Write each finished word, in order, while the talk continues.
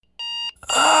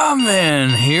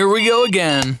And here we go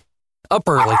again. Up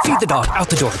early, feed the dog, out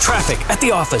the door, traffic, at the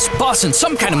office, boss in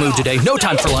some kind of mood today, no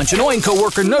time for lunch, annoying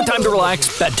coworker, no time to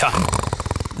relax, bedtime.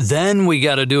 Then we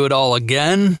gotta do it all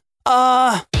again?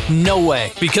 No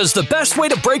way. Because the best way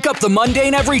to break up the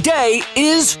mundane every day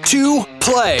is to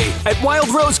play at Wild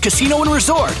Rose Casino and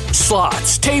Resort.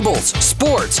 Slots, tables,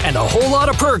 sports, and a whole lot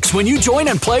of perks when you join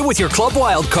and play with your Club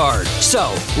Wild card.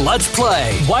 So, let's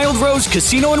play Wild Rose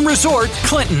Casino and Resort,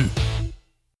 Clinton.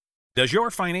 Does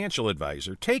your financial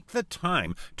advisor take the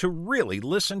time to really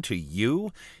listen to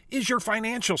you? Is your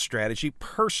financial strategy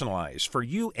personalized for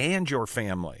you and your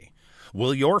family?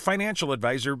 Will your financial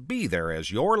advisor be there as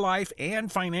your life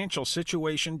and financial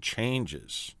situation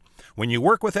changes? When you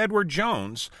work with Edward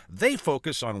Jones, they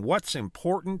focus on what's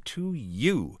important to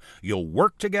you. You'll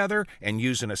work together and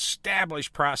use an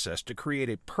established process to create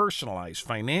a personalized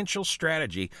financial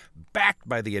strategy backed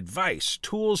by the advice,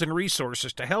 tools, and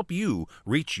resources to help you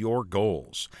reach your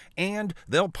goals. And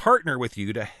they'll partner with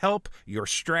you to help your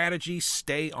strategy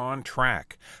stay on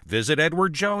track. Visit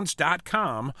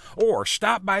edwardjones.com or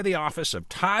stop by the office of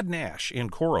Todd Nash in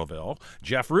Coralville,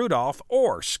 Jeff Rudolph,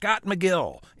 or Scott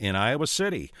McGill in Iowa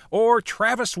City, or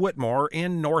Travis Whitmore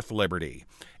in North Liberty.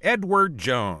 Edward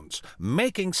Jones,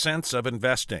 making sense of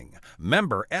investing.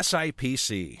 Member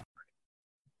SIPC.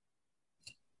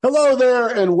 Hello there,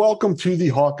 and welcome to the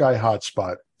Hawkeye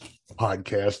Hotspot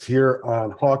Podcast here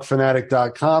on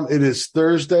HawkFanatic.com. It is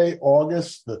Thursday,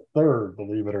 August the 3rd,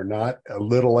 believe it or not, a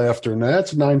little after that.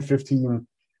 It's 9:15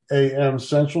 a.m.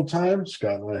 Central Time.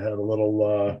 Scott and I had a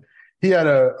little he had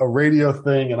a radio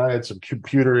thing, and I had some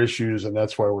computer issues, and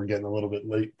that's why we're getting a little bit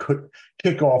late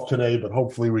kickoff today, but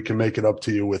hopefully we can make it up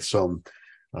to you with some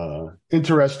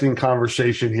interesting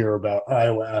conversation here about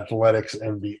Iowa athletics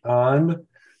and beyond.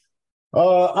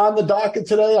 On the docket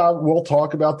today, we'll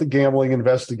talk about the gambling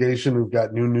investigation. We've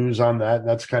got new news on that, and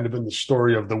that's kind of been the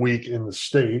story of the week in the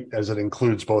state, as it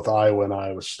includes both Iowa and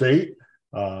Iowa State.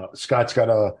 Scott's got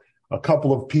a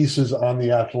couple of pieces on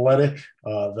the Athletic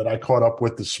that I caught up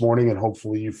with this morning, and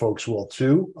hopefully you folks will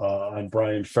too, on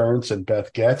Brian Ferentz and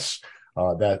Beth Goetz.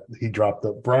 That he dropped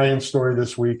the Brian story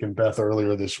this week and Beth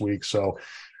earlier this week. So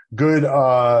good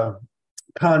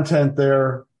content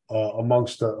there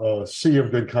amongst a sea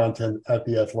of good content at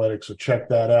the Athletic. So check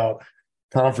that out.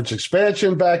 Conference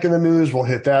expansion back in the news. We'll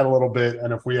hit that a little bit.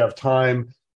 And if we have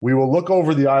time, we will look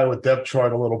over the Iowa depth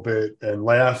chart a little bit and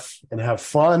laugh and have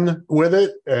fun with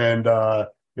it. And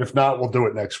if not, we'll do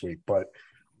it next week. But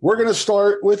we're going to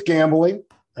start with gambling.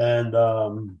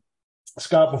 And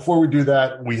Scott, before we do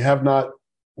that,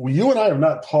 you and I have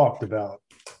not talked about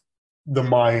the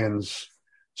Mayans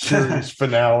series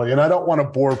finale. And I don't want to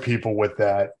bore people with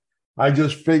that. I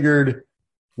just figured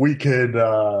we could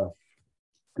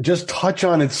just touch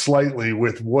on it slightly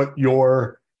with what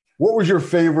was your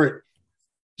favorite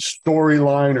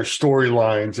storyline or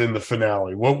storylines in the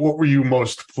finale? What were you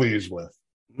most pleased with?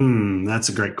 That's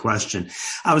a great question.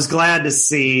 I was glad to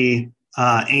see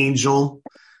Angel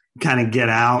kind of get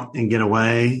out and get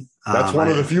away. That's one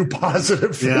of the few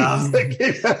positive things that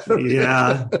came out of it.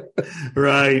 Yeah,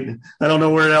 right. I don't know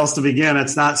where else to begin.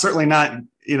 It's certainly not,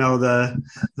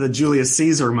 the Julius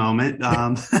Caesar moment.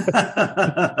 I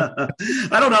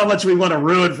don't know how much we want to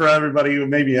ruin for everybody who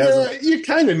maybe hasn't. You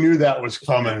kind of knew that was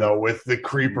coming, though, with the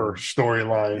Creeper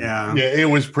storyline. Yeah, it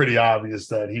was pretty obvious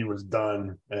that he was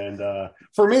done. And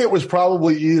for me, it was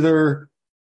probably the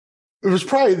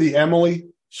Emily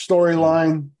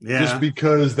storyline, just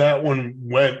because that one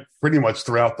went pretty much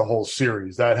throughout the whole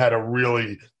series. That had a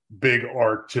really big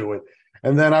arc to it.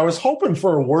 And then I was hoping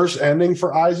for a worse ending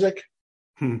for Isaac,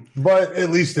 but at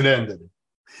least it ended.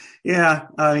 Yeah,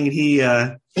 I mean, he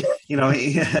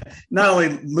not only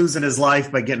losing his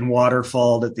life by getting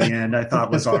waterfalled at the end, I thought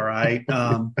was all right.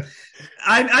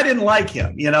 I didn't like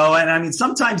him, and I mean,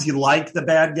 sometimes you like the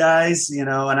bad guys, and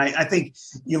I think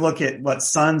you look at what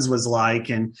Sons was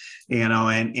like, and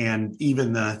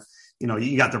even the,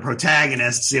 you got the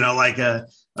protagonists, like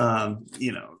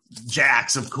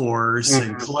Jax, of course,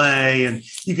 and Clay, and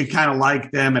you could kind of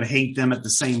like them and hate them at the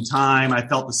same time. I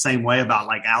felt the same way about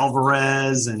like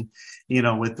Alvarez and,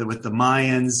 with the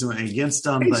Mayans against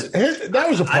them. But that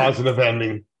was a positive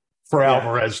ending for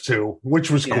Alvarez too, which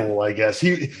was cool, I guess.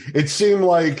 It seemed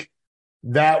like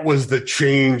that was the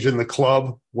change in the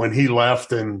club when he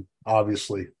left. And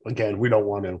obviously, again, we don't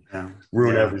want to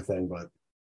ruin everything, but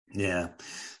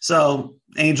so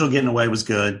Angel getting away was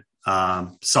good.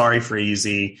 Sorry for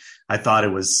Easy. I thought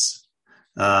it was,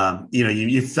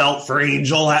 you felt for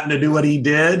Angel having to do what he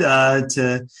did,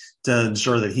 to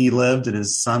ensure that he lived and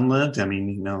his son lived. I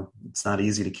mean, it's not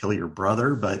easy to kill your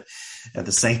brother, but at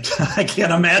the same time, I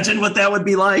can't imagine what that would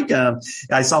be like.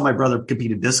 I saw my brother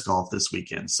compete in disc golf this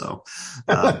weekend. So,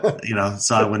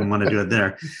 so I wouldn't want to do it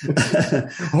there.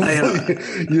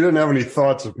 You didn't have any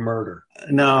thoughts of murder.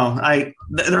 No,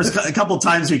 there was a couple of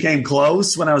times we came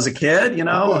close when I was a kid, when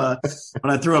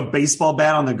I threw a baseball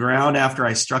bat on the ground after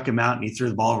I struck him out and he threw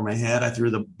the ball over my head. I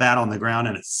threw the bat on the ground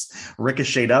and it's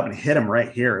ricocheted up and hit him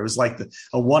right here. It was like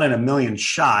a 1 in a million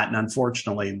shot. And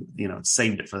unfortunately, it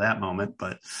saved it for that moment.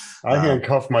 But I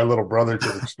handcuffed my little brother to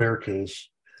the staircase.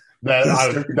 He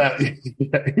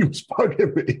was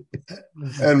bugging me.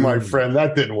 And my friend,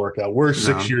 that didn't work out. We're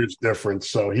 6 years different.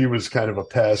 So he was kind of a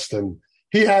pest and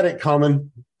he had it coming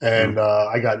and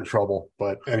I got in trouble.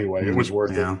 But anyway, it was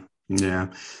worth it.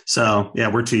 Yeah. So,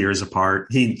 we're 2 years apart.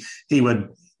 He would,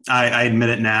 I admit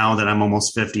it now that I'm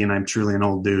almost 50 and I'm truly an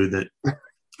old dude, that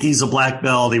he's a black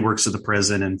belt. He works at the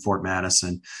prison in Fort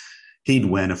Madison. He'd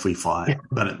win if we fought,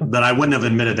 but I wouldn't have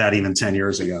admitted that even 10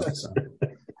 years ago. So.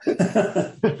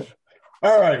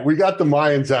 All right. We got the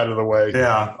Mayans out of the way.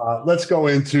 Yeah. Let's go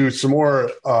into some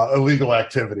more illegal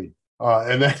activity.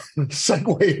 And then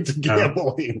segue into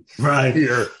gambling right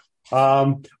here.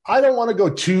 I don't want to go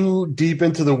too deep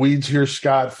into the weeds here,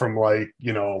 Scott, from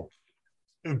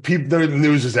people, the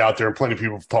news is out there and plenty of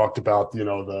people have talked about,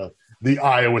 the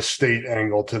Iowa State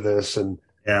angle to this. And,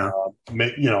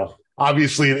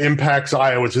 obviously it impacts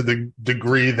Iowa to the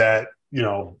degree that,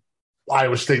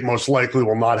 Iowa State most likely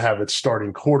will not have its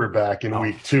starting quarterback in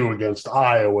week 2 against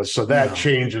Iowa. So that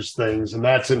changes things. And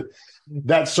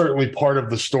that's certainly part of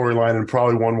the storyline and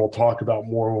probably one we'll talk about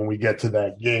more when we get to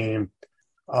that game.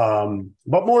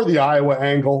 But more the Iowa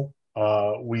angle.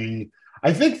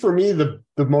 I think for me, the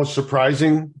most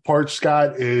surprising part,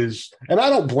 Scott, is, and I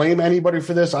don't blame anybody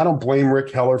for this. I don't blame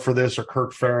Rick Heller for this or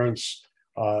Kirk Ferentz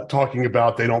talking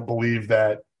about they don't believe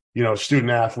that,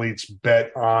 student athletes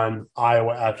bet on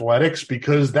Iowa athletics,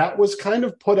 because that was kind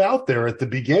of put out there at the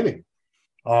beginning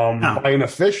by an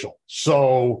official.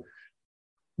 So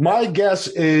my guess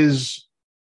is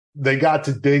they got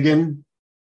to digging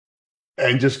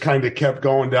and just kind of kept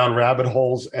going down rabbit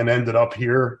holes and ended up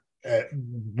here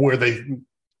where they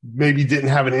maybe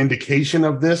didn't have an indication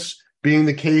of this being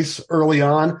the case early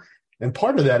on. And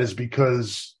part of that is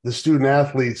because the student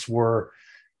athletes were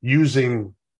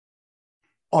using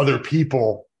other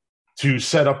people to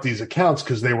set up these accounts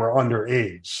because they were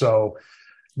underage. So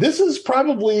this is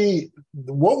probably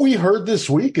what we heard this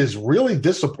week is really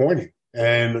disappointing.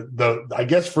 And I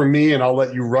guess for me, and I'll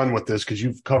let you run with this because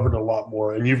you've covered a lot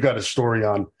more and you've got a story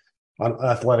on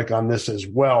Athletic on this as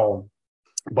well.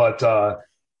 But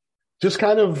just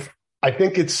kind of, I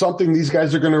think it's something these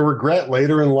guys are going to regret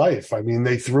later in life. I mean,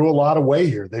 they threw a lot away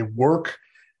here. They work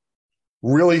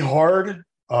really hard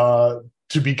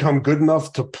to become good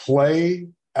enough to play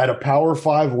at a Power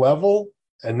 5 level,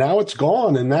 and now it's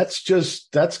gone. And that's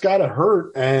got to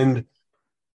hurt. And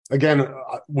again,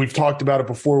 we've talked about it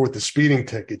before with the speeding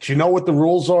tickets. You know what the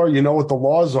rules are, you know what the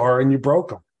laws are, and you broke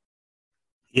them.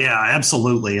 Yeah,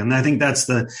 absolutely. And I think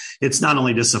it's not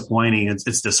only disappointing,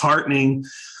 it's disheartening.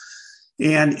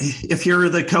 And if you're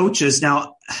the coaches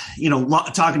now,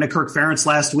 talking to Kirk Ferentz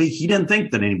last week, he didn't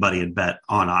think that anybody had bet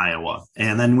on Iowa.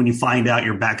 And then when you find out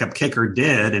your backup kicker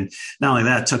did, and not only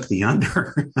that, took the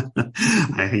under.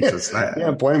 I hate to say that.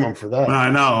 Can't blame him for that. I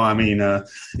know. I mean,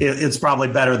 it's probably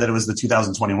better that it was the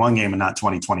 2021 game and not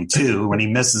 2022 when he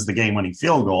misses the game-winning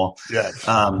field goal. Yes.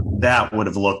 That would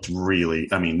have looked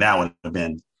that would have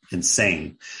been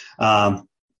insane. But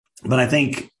I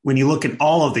think when you look at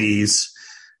all of these,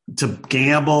 to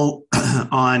gamble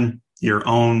on your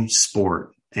own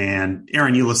sport. And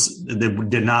Aaron Eulis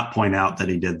did not point out that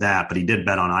he did that, but he did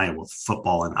bet on Iowa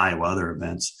football and Iowa other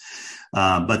events.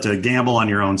 But to gamble on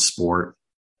your own sport,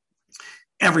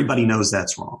 everybody knows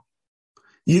that's wrong.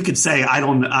 You could say,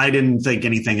 I didn't think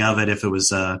anything of it if it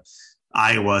was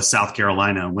Iowa, South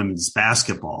Carolina women's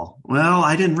basketball. Well,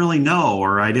 I didn't really know,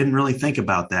 or I didn't really think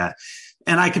about that.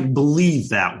 And I could believe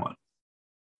that one.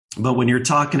 But when you're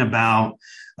talking about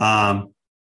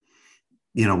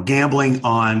gambling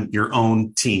on your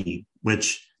own team,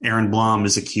 which Aaron Blum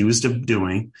is accused of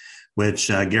doing, which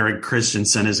Garrett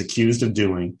Christensen is accused of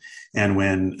doing, and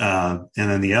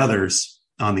then the others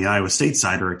on the Iowa State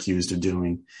side are accused of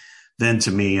doing, then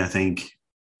to me, I think,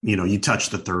 you touch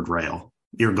the third rail.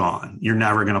 You're gone. You're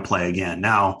never going to play again.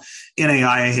 Now,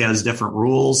 NAIA has different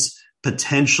rules.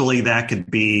 Potentially that could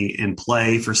be in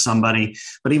play for somebody.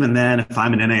 But even then, if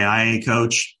I'm an NAIA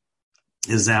coach,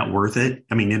 is that worth it?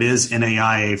 I mean, it is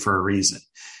NAIA for a reason.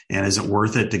 And is it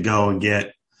worth it to go and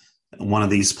get one of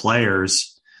these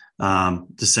players to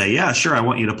say, yeah, sure, I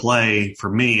want you to play for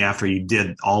me after you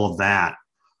did all of that?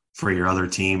 for your other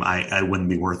team, I wouldn't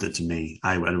be worth it to me.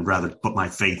 I would rather put my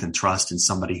faith and trust in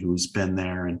somebody who's been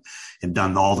there and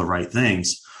done all the right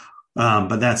things.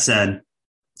 But that said,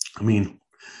 I mean,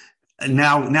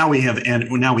 now we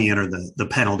enter the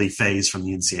penalty phase from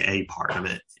the NCAA part of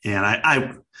it. And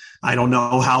I don't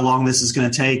know how long this is going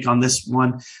to take on this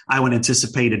one. I would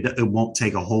anticipate it won't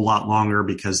take a whole lot longer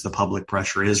because the public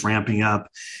pressure is ramping up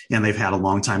and they've had a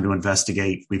long time to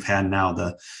investigate. We've had now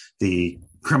the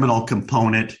criminal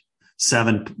component,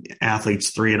 7 athletes,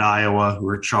 3 at Iowa who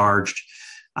are charged.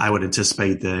 I would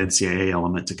anticipate the NCAA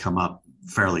element to come up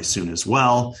fairly soon as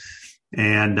well.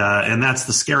 And that's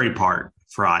the scary part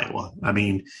for Iowa. I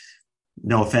mean,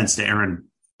 no offense to Aaron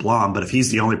Blom, but if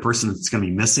he's the only person that's going to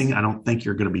be missing, I don't think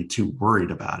you're going to be too worried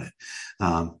about it.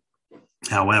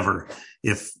 However,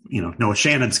 if Noah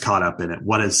Shannon's caught up in it,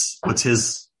 what's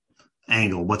his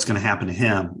angle? What's going to happen to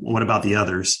him? What about the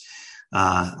others?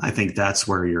 I think that's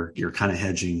where you're kind of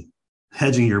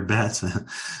hedging your bets.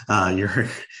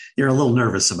 You're a little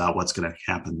nervous about what's going to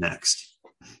happen next.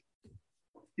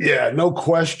 Yeah, no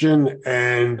question.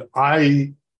 And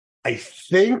I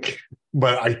think,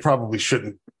 but I probably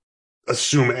shouldn't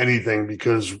assume anything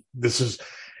because this has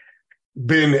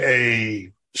been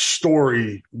a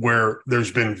story where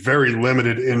there's been very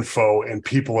limited info and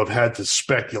people have had to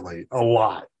speculate a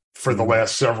lot for the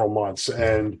last several months.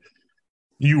 And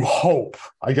you hope,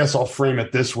 I guess I'll frame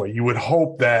it this way, you would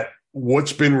hope that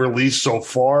what's been released so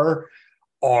far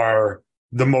are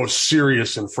the most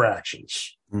serious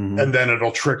infractions. Mm-hmm. And then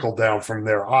it'll trickle down from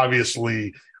there.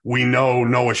 Obviously, we know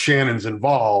Noah Shannon's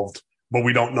involved, but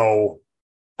we don't know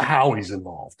how he's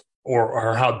involved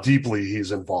or how deeply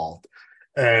he's involved.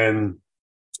 And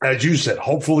as you said,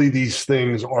 hopefully these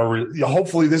things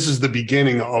hopefully this is the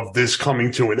beginning of this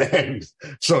coming to an end,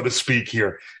 so to speak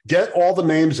here. Get all the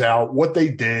names out, what they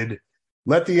did,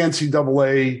 let the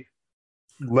NCAA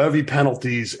levy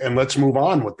penalties, and let's move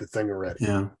on with the thing already.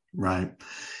 Yeah, right.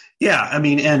 Yeah, I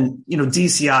mean, and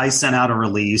DCI sent out a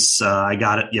release. I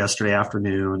got it yesterday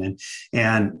afternoon,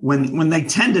 and when they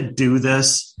tend to do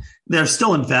this, they're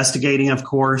still investigating, of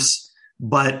course,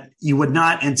 but you would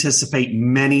not anticipate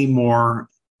many more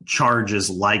charges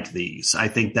like these. I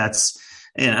think that's,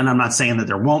 and I'm not saying that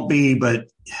there won't be, but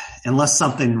unless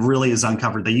something really is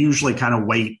uncovered, they usually kind of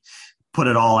wait, put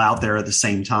it all out there at the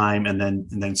same time, and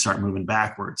then start moving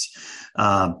backwards.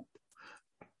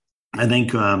 I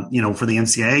think, for the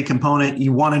NCAA component,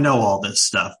 you want to know all this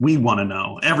stuff. We want to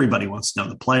know. Everybody wants to know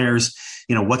the players,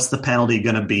 what's the penalty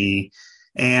going to be?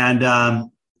 And,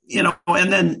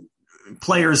 and then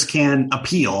players can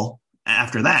appeal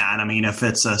after that. I mean, if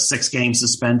it's a 6-game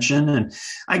suspension, and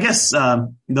I guess,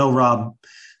 though, Rob,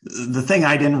 the thing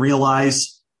I didn't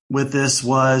realize with this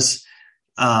was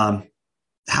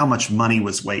how much money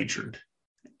was wagered.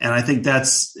 And I think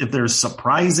that's, if there's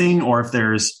surprising or if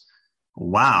there's,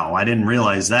 wow, I didn't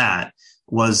realize that,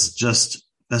 was just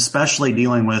especially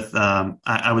dealing with,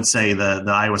 I would say the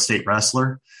Iowa State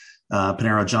wrestler,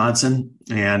 Panero Johnson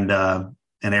and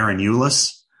Aaron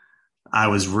Eulis. I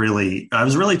was really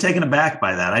taken aback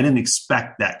by that. I didn't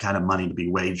expect that kind of money to be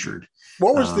wagered.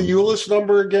 What was the Eulis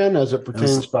number again as it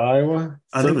pertains to Iowa?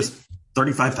 I think it was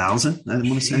 35,000. I want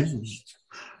to say.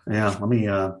 Yeah, let me.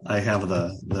 I have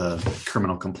the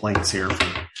criminal complaints here.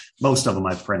 Most of them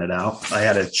I've printed out. I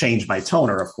had to change my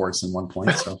toner, of course, in one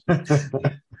point. So,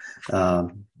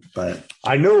 but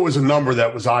I knew it was a number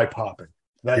that was eye popping.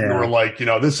 That you were like,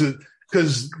 this is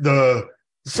because the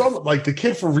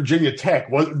kid from Virginia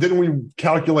Tech, didn't we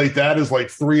calculate that as like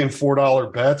 $3 and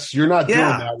 $4 bets? You're not doing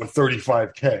that with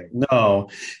 $35K. No,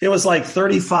 it was like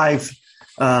 35.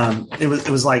 It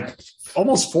was like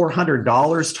almost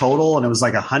 $400 total, and it was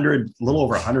like a little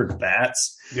over 100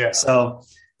 bets. Yeah. So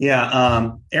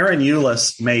Aaron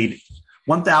Eulis made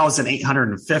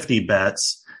 1,850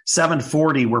 bets.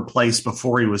 740 were placed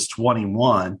before he was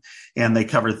 21, and they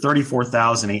covered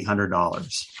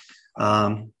 $34,800.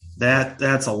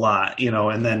 That's a lot,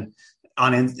 and then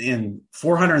in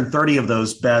 430 of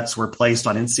those bets were placed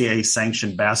on NCAA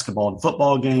sanctioned basketball and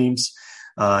football games.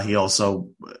 He also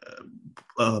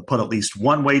put at least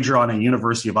one wager on a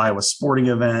University of Iowa sporting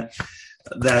event.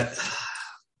 There's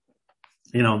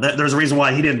a reason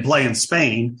why he didn't play in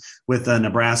Spain with the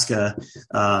Nebraska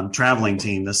traveling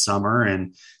team this summer,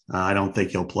 and I don't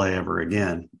think he'll play ever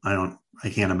again. I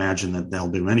can't imagine that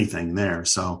they'll do anything there.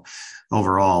 So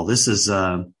overall, this is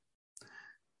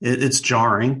it's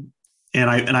jarring, and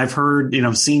I've heard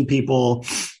seen people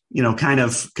kind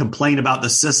of complain about the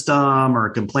system or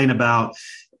complain about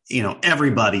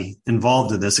everybody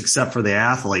involved in this except for the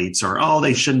athletes, or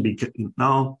they shouldn't be.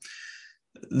 No.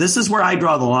 this is where I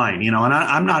draw the line, and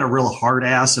I'm not a real hard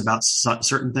ass about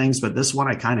certain things, but this one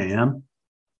I kind of am.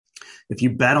 If you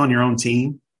bet on your own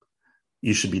team,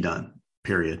 you should be done.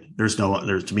 Period.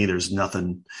 To me, there's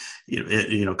nothing,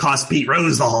 cost Pete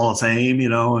Rose the Hall of Fame,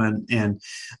 and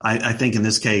I think in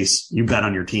this case, you bet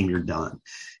on your team, you're done.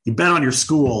 You bet on your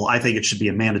school. I think it should be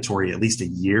a mandatory, at least a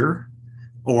year,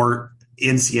 or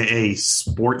NCAA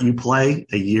sport you play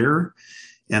a year.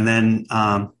 And then,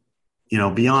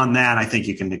 beyond that, I think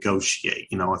you can negotiate,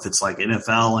 if it's like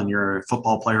NFL and you're a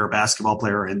football player or basketball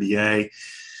player or NBA,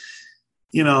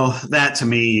 that to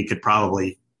me, you could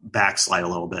probably backslide a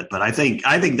little bit, but I think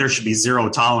there should be zero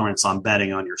tolerance on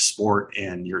betting on your sport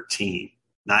and your team.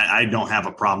 I don't have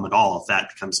a problem at all if that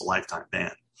becomes a lifetime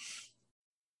ban.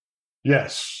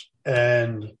 Yes.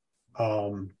 And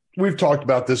we've talked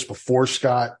about this before,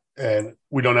 Scott, and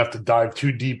we don't have to dive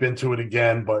too deep into it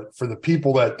again, but for the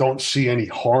people that don't see any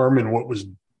harm in what was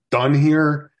done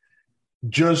here,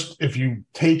 just if you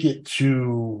take it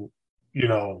to,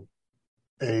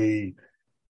 a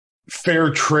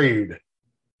fair trade,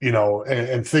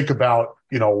 and think about,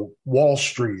 Wall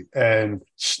Street and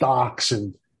stocks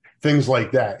and things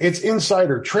like that. It's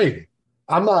insider trading.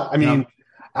 I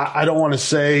don't want to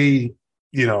say,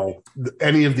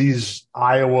 any of these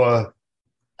Iowa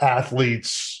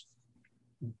athletes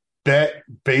bet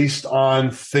based on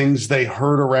things they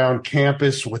heard around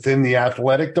campus within the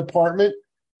athletic department,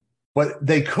 but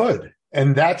they could.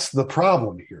 And that's the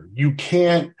problem here. You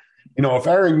can't, if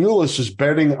Aaron Eulis is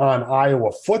betting on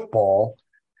Iowa football,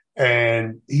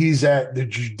 and he's at the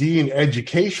Judean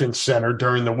Education Center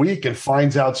during the week and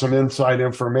finds out some inside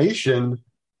information,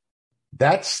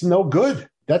 that's no good.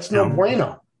 That's no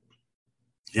bueno.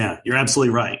 Yeah, you're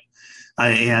absolutely right.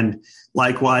 And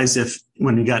likewise,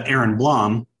 when you got Aaron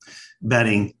Blum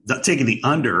taking the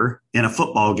under in a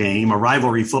football game, a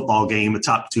rivalry football game,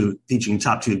 featuring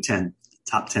top 10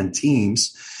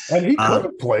 teams. And he could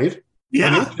have played.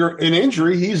 Yeah. An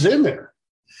injury, he's in there.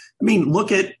 I mean,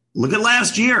 look at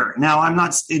last year. Now,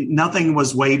 nothing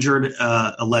was wagered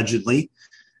allegedly,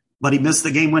 but he missed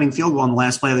the game-winning field goal on the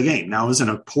last play of the game. Now, it was in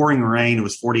a pouring rain. It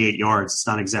was 48 yards. It's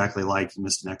not exactly like he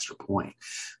missed an extra point.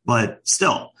 But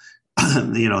still,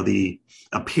 the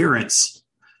appearance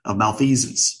of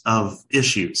malfeasance, of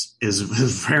issues is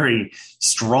very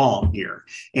strong here.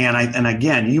 And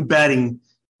again, you betting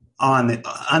on the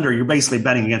under, you're basically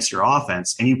betting against your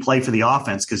offense, and you play for the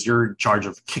offense because you're in charge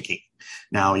of kicking.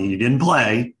 Now, you didn't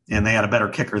play, and they had a better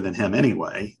kicker than him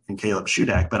anyway, in Caleb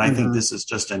Shudak. But I think this is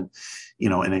just an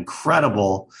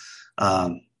incredible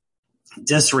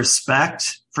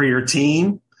disrespect for your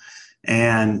team,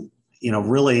 and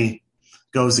really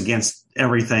goes against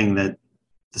everything that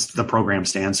the program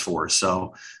stands for.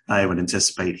 So I would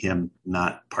anticipate him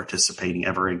not participating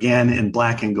ever again in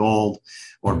black and gold,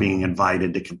 or being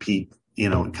invited to compete,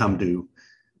 and come to,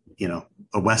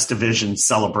 a West Division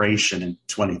celebration in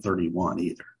 2031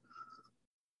 either.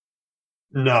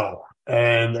 No.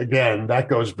 And again, that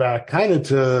goes back kind of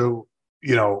to,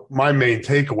 my main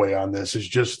takeaway on this is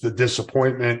just the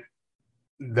disappointment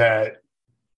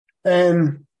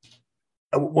and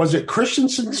was it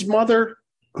Christensen's mother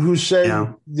who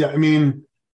said,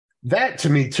 that to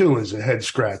me too is a head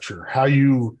scratcher, how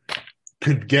you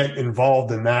could get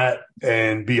involved in that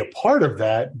and be a part of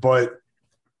that. But,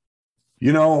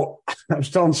 I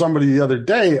was telling somebody the other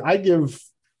day, I give,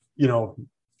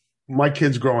 my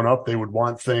kids growing up, they would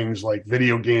want things like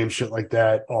video games, shit like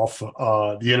that off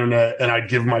the internet. And I'd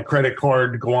give my credit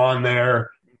card to go on there.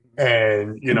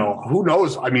 And, who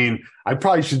knows? I mean, I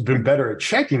probably should have been better at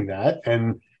checking that.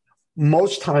 And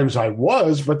most times I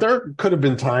was, but there could have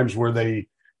been times where they,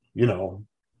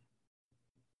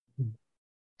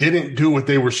 didn't do what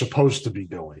they were supposed to be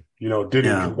doing,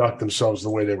 didn't conduct themselves the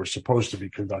way they were supposed to be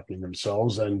conducting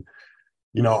themselves. And,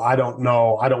 I don't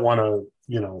know, I don't want to,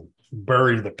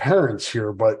 bury the parents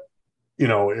here, but,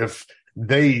 if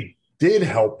they did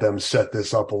help them set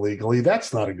this up illegally,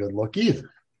 that's not a good look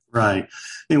either. Right. I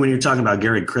mean, when you're talking about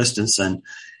Gary Christensen,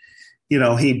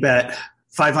 he bet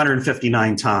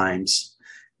 559 times.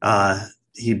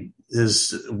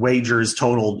 His wagers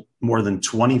totaled more than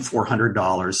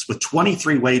 $2,400, with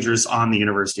 23 wagers on the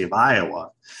University of Iowa.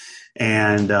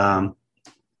 And,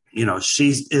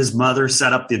 his mother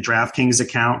set up the DraftKings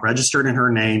account, registered in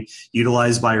her name,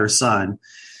 utilized by her son,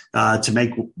 to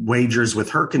make wagers with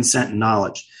her consent and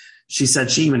knowledge. She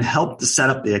said she even helped to set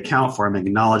up the account for him and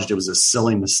acknowledged it was a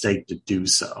silly mistake to do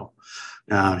so.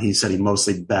 He said he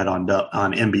mostly bet on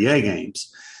NBA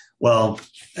games. Well,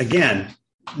 again,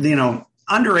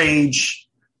 underage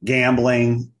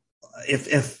gambling,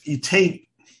 if you take,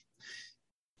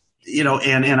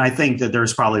 And I think that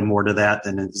there's probably more to that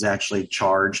than is actually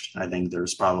charged. I think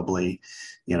there's probably,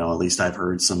 at least I've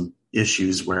heard some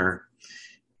issues where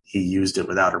he used it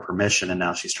without her permission, and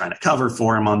now she's trying to cover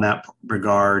for him on that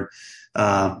regard.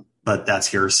 But that's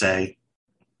hearsay.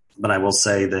 But I will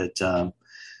say that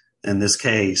in this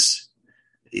case,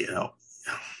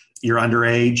 you're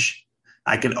underage.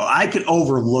 I could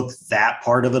overlook that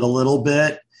part of it a little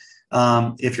bit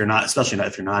if you're not, especially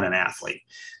if you're not an athlete.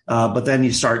 But then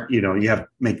you start, you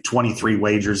make 23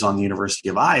 wagers on the University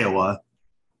of Iowa.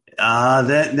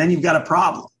 Then you've got a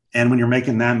problem. And when you're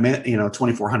making that,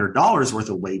 $2,400 worth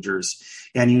of wagers,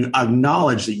 and you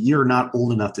acknowledge that you're not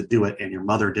old enough to do it, and your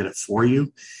mother did it for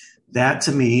you, that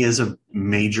to me is a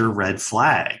major red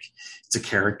flag. It's a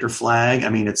character flag. I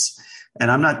mean,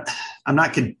 and I'm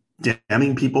not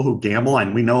condemning people who gamble,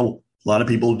 and we know a lot of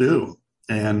people do.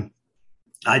 And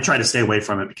I try to stay away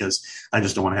from it because I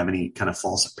just don't want to have any kind of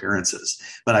false appearances.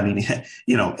 But I mean,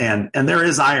 and there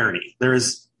is irony. There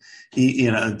is,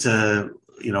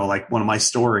 like one of my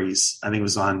stories, I think it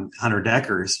was on Hunter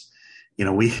Decker's,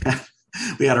 we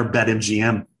had our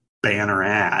BetMGM banner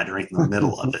ad right in the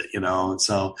middle of it, and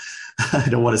so I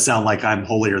don't want to sound like I'm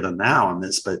holier than thou on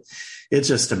this, but it's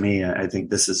just, to me, I think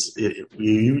this is,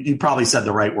 you probably said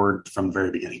the right word from the very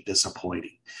beginning,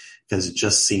 disappointing, because it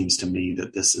just seems to me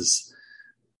that this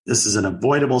is an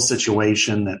avoidable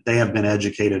situation that they have been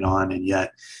educated on, and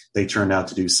yet they turned out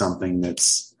to do something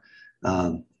that's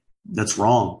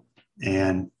wrong.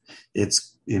 And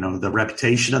it's, the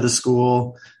reputation of the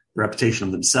school, the reputation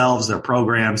of themselves, their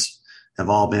programs have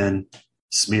all been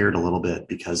smeared a little bit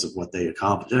because of what they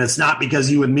accomplished. And it's not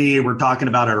because you and me were talking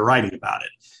about it or writing about it.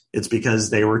 It's because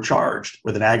they were charged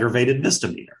with an aggravated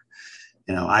misdemeanor.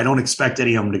 I don't expect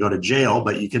any of them to go to jail,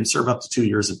 but you can serve up to 2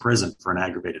 years in prison for an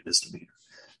aggravated misdemeanor.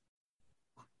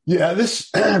 Yeah,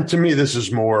 to me, this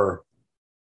is more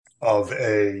of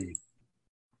a,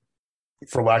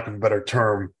 for lack of a better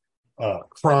term,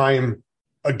 crime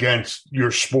against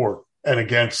your sport and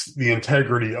against the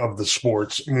integrity of the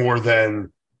sports more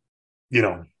than,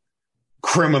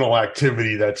 criminal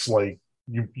activity that's like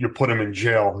you put them in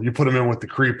jail. You put them in with the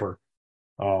creeper.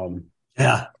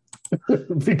 Yeah.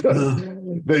 Because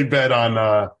they bet on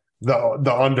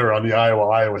the under on the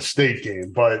Iowa State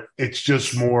game, but it's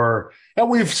just more, and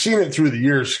we've seen it through the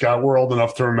years, Scott. We're old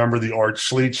enough to remember the Art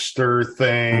Schlechter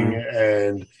thing,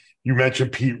 and you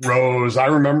mentioned Pete Rose. I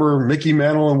remember Mickey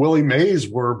Mantle and Willie Mays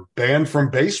were banned from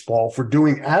baseball for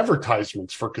doing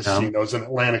advertisements for casinos in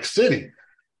Atlantic City.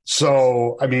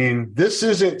 So, I mean, this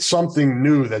isn't something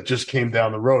new that just came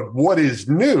down the road. What is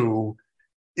new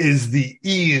is the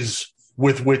ease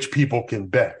with which people can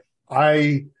bet.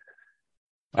 I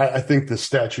think the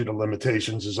statute of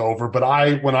limitations is over, but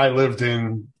when I lived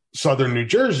in Southern New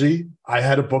Jersey, I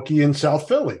had a bookie in South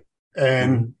Philly,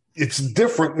 and it's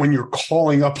different when you're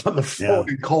calling up on the phone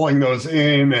and calling those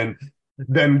in, and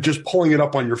then just pulling it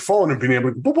up on your phone and being able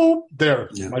to boop, boop, there,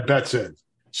 my bet's in.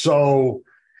 So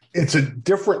it's a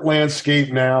different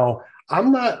landscape now.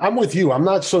 I'm with you. I'm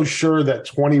not so sure that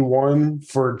 21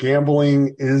 for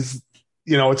gambling is,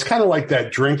 it's kind of like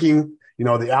that drinking,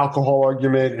 the alcohol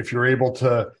argument. If you're able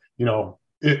to,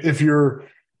 if you're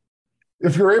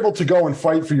able to go and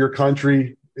fight for your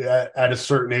country at a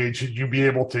certain age, you be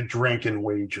able to drink and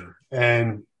wager.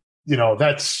 And,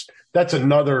 that's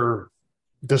another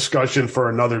discussion for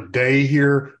another day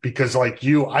here, because like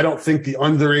I don't think the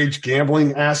underage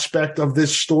gambling aspect of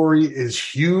this story is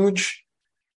huge,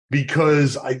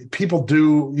 because people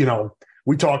do,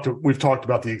 we've talked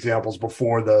about the examples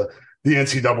before, the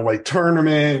NCAA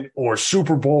tournament or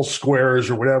Super Bowl squares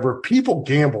or whatever. People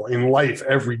gamble in life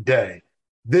every day.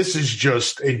 This is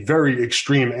just a very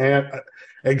extreme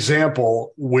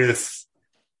example with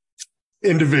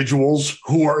individuals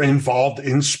who are involved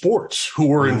in sports,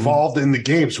 who are involved in the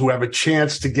games, who have a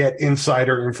chance to get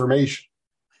insider information.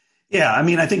 Yeah, I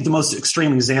mean, I think the most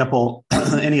extreme example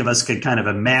any of us could kind of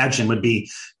imagine would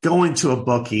be going to a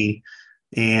bookie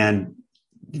and,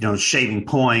 shaving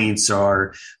points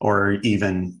or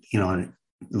even,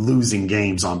 losing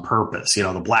games on purpose,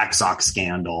 the Black Sox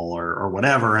scandal or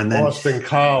whatever. And then Boston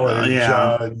College,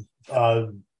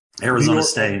 Arizona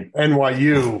State,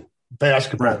 NYU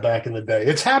basketball back in the day.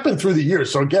 It's happened through the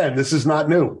years. So again, this is not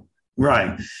new.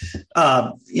 Right.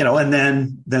 And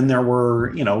then there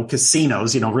were,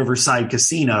 casinos, Riverside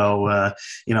Casino,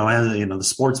 the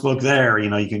sports book there,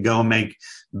 you can go and make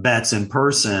bets in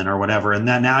person or whatever. And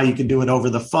then now you can do it over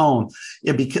the phone.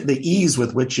 Yeah, because the ease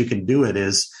with which you can do it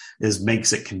is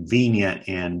makes it convenient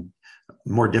and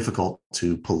more difficult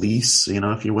to police,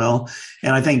 if you will.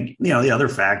 And I think, the other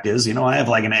fact is, I have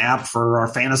like an app for our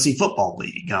fantasy football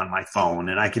league on my phone,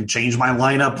 and I can change my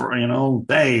lineup,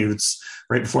 hey, it's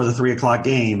right before the 3:00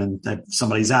 game and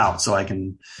somebody's out. So I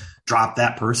can drop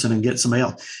that person and get somebody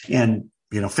else. And,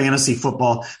 fantasy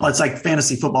football, it's like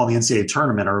fantasy football in the NCAA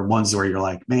tournament are ones where you're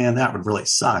like, man, that would really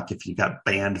suck if you got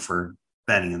banned for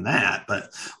betting in that. But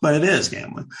it is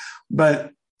gambling.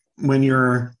 But when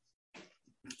you're,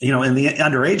 in the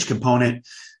underage component,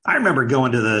 I remember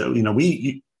going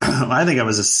to I think I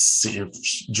was a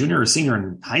junior or senior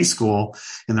in high school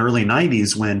in the early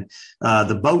 90s when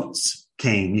the boats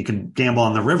came. You could gamble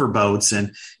on the river boats,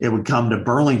 and it would come to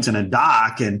Burlington and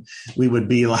dock, and we would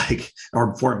be like,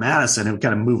 or Fort Madison, it would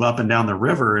kind of move up and down the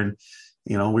river. And,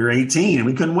 we were 18 and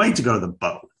we couldn't wait to go to the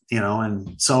boat,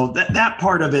 and so that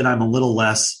part of it, I'm a little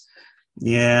less.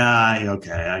 Yeah.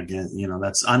 Okay. I get,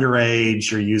 that's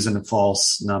underage. You're using a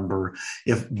false number.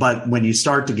 But when you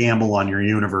start to gamble on your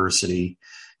university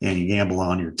and you gamble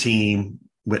on your team,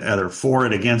 whether for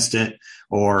it, against it,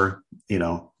 or,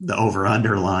 the over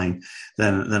underline,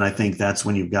 then I think that's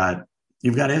when you've got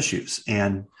issues.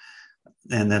 And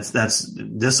that's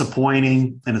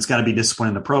disappointing, and it's got to be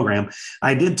disappointing in the program.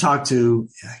 I did talk to,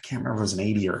 I can't remember if it was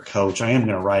an AD or a coach. I am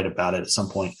going to write about it at some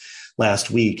point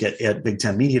last week at Big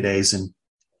Ten Media Days, and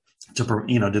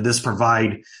did this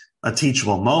provide a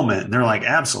teachable moment? And they're like,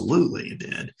 absolutely it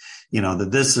did.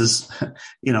 That this is,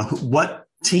 what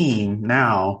team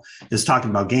now is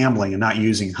talking about gambling and not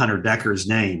using Hunter Decker's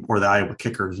name or the Iowa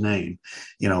kicker's name,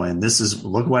 and this is,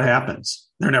 look what happens.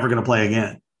 They're never going to play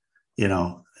again.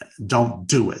 Don't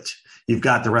do it. You've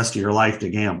got the rest of your life to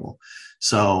gamble.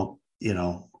 So,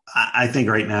 I think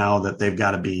right now that they've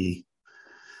got to be,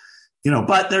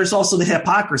 but there's also the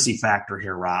hypocrisy factor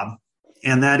here, Rob.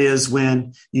 And that is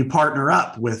when you partner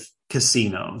up with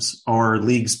casinos or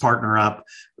leagues partner up,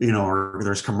 or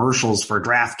there's commercials for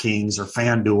DraftKings or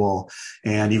FanDuel,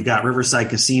 and you've got Riverside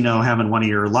Casino having one of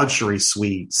your luxury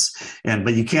suites.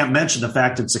 But you can't mention the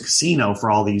fact it's a casino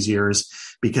for all these years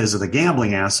because of the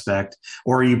gambling aspect,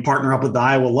 or you partner up with the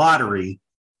Iowa Lottery.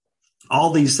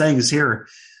 All these things here.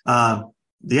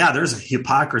 There's a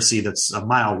hypocrisy that's a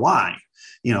mile wide.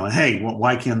 Hey,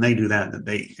 why can't they do that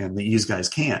and these guys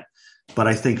can't? But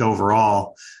I think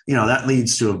overall, that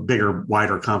leads to a bigger,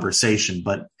 wider conversation.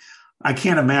 But I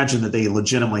can't imagine that they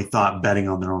legitimately thought betting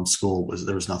on their own school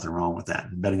there was nothing wrong with that,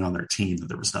 and betting on their team, that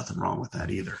there was nothing wrong with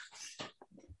that either.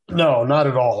 No, not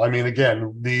at all. I mean,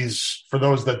 again, these, for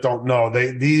those that don't know,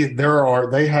 they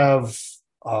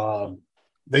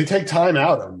take time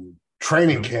out on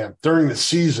training camp during the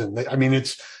season.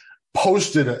 It's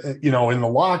posted, in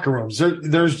the locker rooms.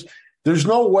 There's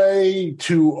no way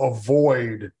to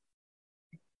avoid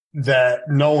that,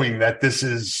 knowing that this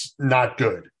is not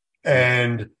good.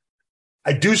 And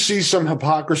I do see some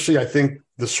hypocrisy. I think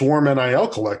the Swarm NIL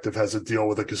Collective has a deal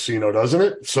with a casino, doesn't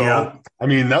it? So,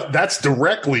 yeah. That's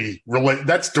directly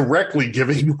that's directly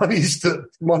giving money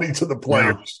to the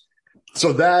players.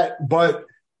 Yeah. But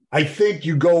I think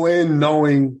you go in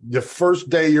knowing the first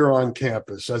day you're on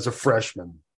campus as a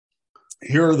freshman,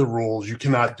 here are the rules. You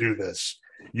cannot do this.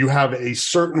 You have a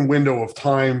certain window of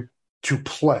time to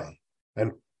play.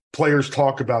 And players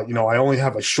talk about, I only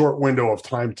have a short window of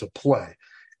time to play.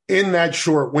 In that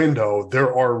short window,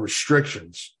 there are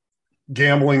restrictions.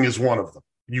 Gambling is one of them.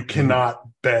 You cannot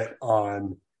bet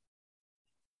on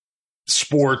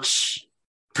sports,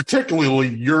 particularly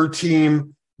your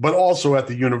team, but also at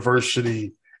the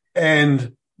university.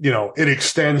 And, it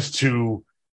extends to,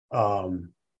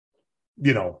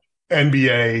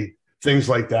 NBA, things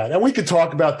like that. And we could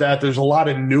talk about that. There's a lot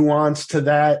of nuance to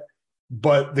that.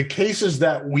 But the cases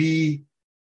that we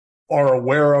are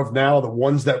aware of now, the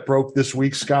ones that broke this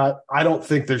week, Scott, I don't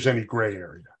think there's any gray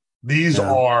area. These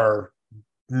are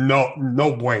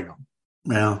no bueno.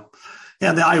 Yeah.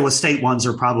 Yeah, the Iowa State ones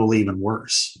are probably even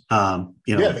worse. The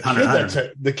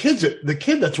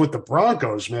kid that's with the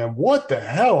Broncos, man, what the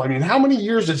hell? I mean, how many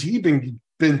years has he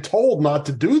been told not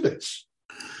to do this?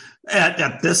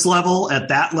 At this level, at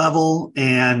that level,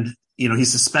 and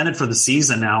he's suspended for the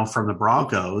season now from the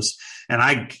Broncos, and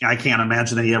I can't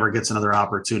imagine that he ever gets another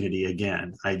opportunity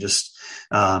again. I just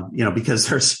because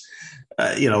there's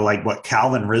like what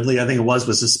Calvin Ridley, I think it was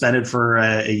suspended for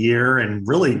a year and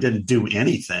really didn't do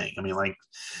anything. I mean,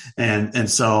 and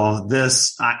so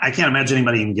this, I can't imagine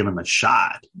anybody even give him a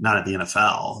shot, not at the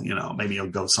NFL, maybe he'll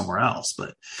go somewhere else.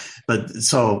 But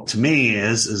so to me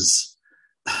is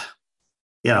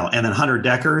and then Hunter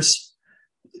Decker's,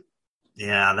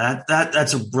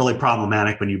 that's really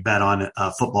problematic when you bet on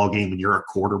a football game when you're a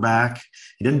quarterback.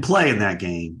 He didn't play in that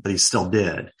game, but he still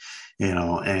did,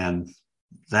 and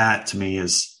that to me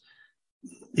is,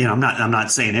 I'm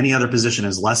not saying any other position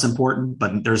is less important,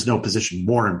 but there's no position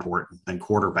more important than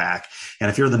quarterback. And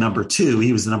if you're the number 2,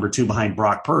 he was the number 2 behind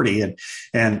Brock Purdy.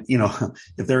 And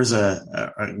if there's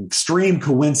an extreme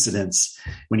coincidence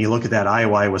when you look at that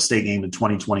Iowa State game in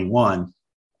 2021,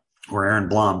 where Aaron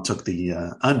Blum took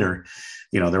the under,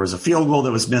 there was a field goal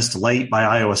that was missed late by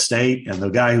Iowa State, and the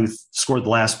guy who scored the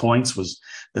last points was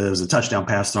a touchdown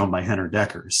pass thrown by Henner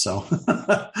Deckers. So,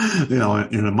 in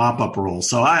a mop-up rule.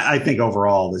 So I think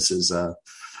overall this is, the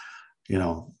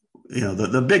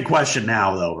big question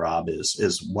now, though, Rob,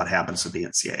 is what happens at the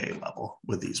NCAA level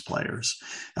with these players.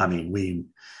 I mean,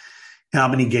 how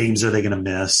many games are they going to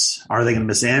miss? Are they going to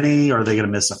miss any? Are they going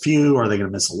to miss a few? Are they going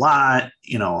to miss a lot?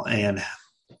 And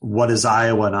what does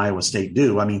Iowa and Iowa State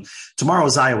do? I mean, tomorrow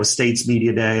is Iowa State's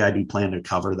media day. I do plan to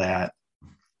cover that.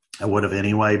 I would have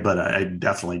anyway, but I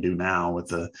definitely do now with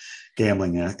the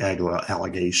gambling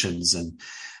allegations and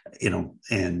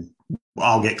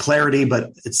I'll get clarity,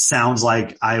 but it sounds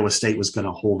like Iowa State was going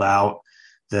to hold out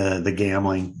the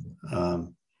gambling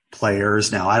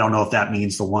players. Now, I don't know if that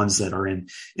means the ones that are in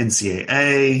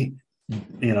NCAA,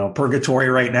 purgatory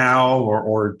right now,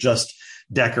 or just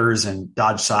Deckers and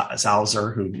Dodge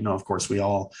Sauser, who, of course, we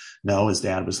all know his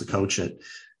dad was the coach at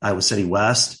Iowa City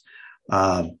West.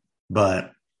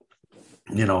 But,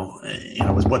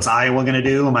 what's Iowa going to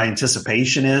do? My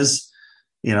anticipation is,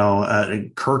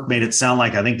 Kirk made it sound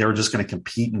like I think they were just going to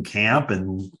compete in camp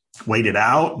and wait it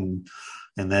out. And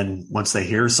then once they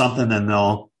hear something, then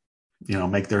they'll,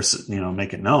 make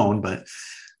it known. But,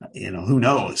 who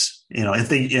knows,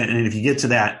 if you get to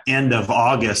that end of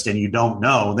August and you don't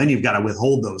know, then you've got to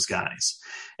withhold those guys.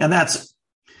 And that's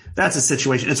a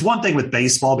situation. It's one thing with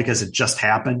baseball because it just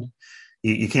happened.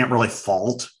 You can't really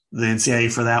fault the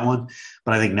NCAA for that one.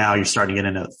 But I think now you're starting to get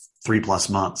into 3+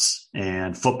 months,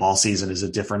 and football season is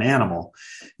a different animal,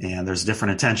 and there's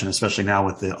different attention, especially now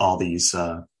with all these,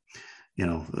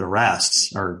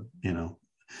 arrests or,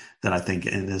 that I think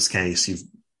in this case,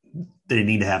 they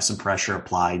need to have some pressure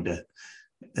applied to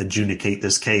adjudicate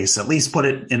this case, at least put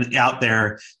it out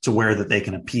there to where that they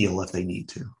can appeal if they need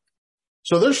to.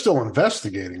 So they're still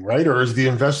investigating, right? Or is the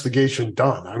investigation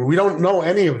done? I mean, we don't know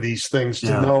any of these things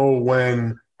to know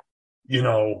when,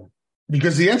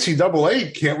 because the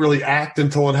NCAA can't really act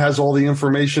until it has all the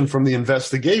information from the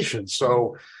investigation.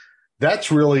 So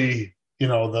that's really,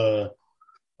 the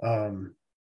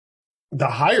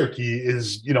hierarchy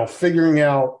is, figuring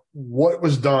out what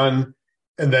was done.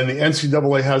 And then the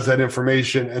NCAA has that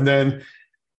information. And then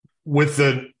with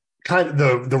the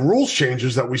the rules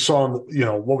changes that we saw in,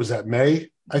 what was that, May,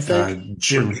 I think,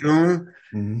 June.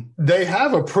 Mm-hmm. They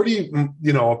have a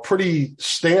pretty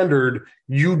standard,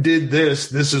 you did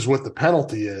this is what the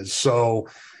penalty is. So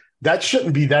that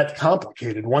shouldn't be that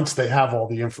complicated once they have all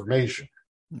the information.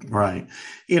 Right.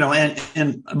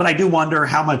 But I do wonder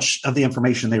how much of the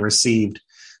information they received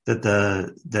that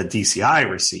the DCI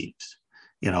received,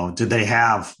 did they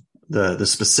have the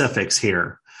specifics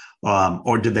here?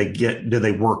 Or did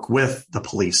they work with the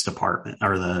police department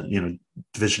or the,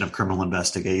 Division of Criminal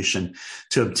Investigation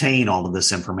to obtain all of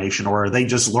this information? Or are they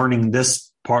just learning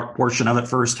this portion of it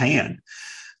firsthand?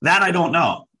 That I don't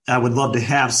know. I would love to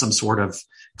have some sort of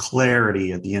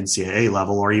clarity at the NCAA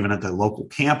level or even at the local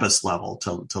campus level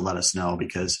to let us know,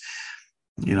 because,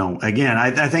 again,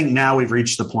 I think now we've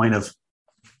reached the point of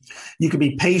you can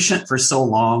be patient for so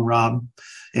long, Rob.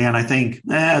 And I think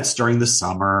it's during the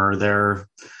summer. They're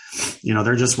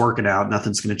just working out.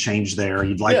 Nothing's going to change there.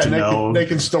 You'd like to know. They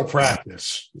can still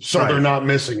practice. So right. They're not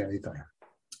missing anything.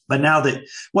 But now that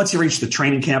once you reach the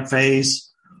training camp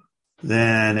phase,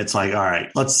 then it's like, all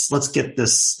right, let's get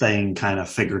this thing kind of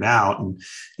figured out and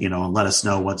let us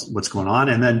know what's going on.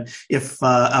 And then if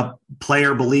a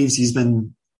player believes he's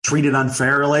been treated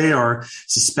unfairly or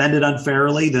suspended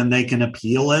unfairly, then they can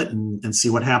appeal it and see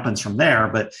what happens from there.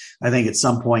 But I think at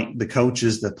some point the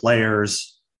coaches, the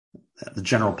players, the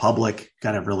general public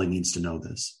kind of really needs to know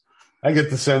this. I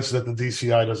get the sense that the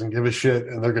DCI doesn't give a shit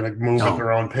and they're going to move at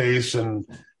their own pace, and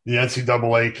the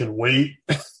NCAA can wait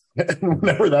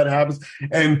whenever that happens.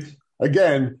 And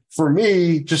again, for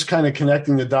me, just kind of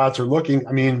connecting the dots or looking,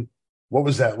 I mean, what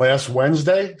was that, last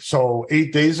Wednesday? So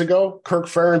 8 days ago, Kirk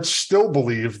Ferentz still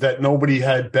believed that nobody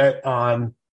had bet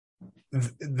on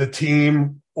the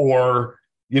team or,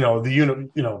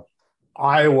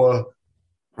 Iowa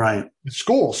right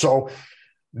school. So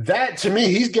that, to me,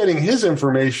 he's getting his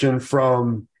information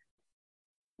from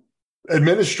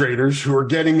administrators who are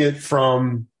getting it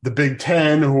from the Big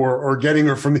Ten, who are getting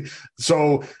it from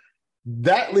so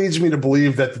that leads me to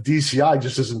believe that the DCI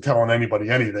just isn't telling anybody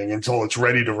anything until it's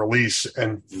ready to release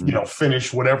and,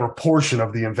 finish whatever portion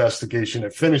of the investigation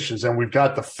it finishes. And we've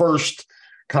got the first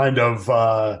kind of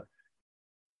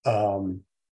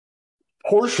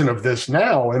portion of this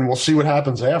now, and we'll see what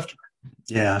happens after.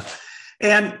 Yeah.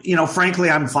 And, frankly,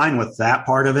 I'm fine with that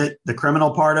part of it, the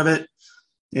criminal part of it.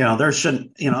 There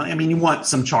shouldn't, you want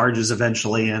some charges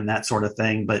eventually and that sort of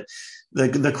thing, but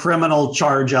the criminal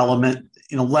charge element,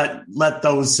 let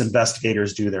those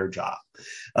investigators do their job.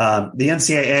 The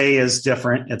NCAA is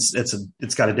different.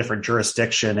 It's got a different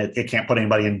jurisdiction. It can't put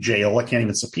anybody in jail. It can't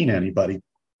even subpoena anybody.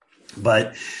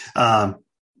 But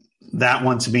that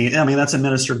one, to me, that's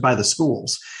administered by the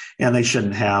schools, and they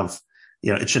shouldn't have,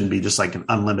 it shouldn't be just like an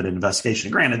unlimited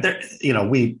investigation. Granted,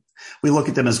 we look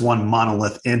at them as one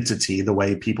monolith entity, the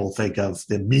way people think of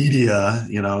the media,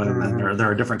 and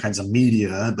there are different kinds of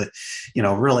media, but,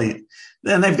 really,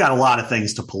 and they've got a lot of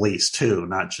things to police too,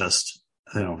 not just,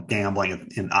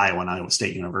 gambling in Iowa and Iowa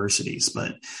State universities.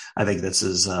 But I think this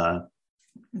is,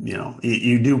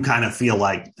 you do kind of feel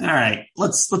like, all right,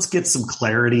 let's get some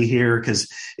clarity here, because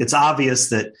it's obvious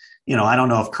that, I don't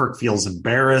know if Kirk feels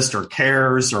embarrassed or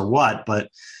cares or what, but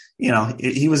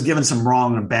he was given some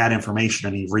wrong and bad information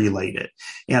and he relayed it.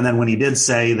 And then when he did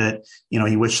say that,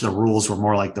 he wished the rules were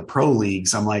more like the pro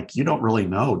leagues, I'm like, you don't really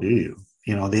know, do you?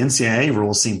 The NCAA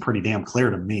rules seem pretty damn clear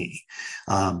to me.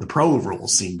 The pro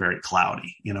rules seem very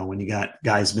cloudy, when you got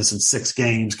guys missing 6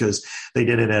 games because they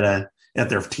did it at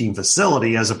their team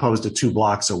facility as opposed to 2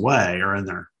 blocks away or in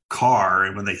their car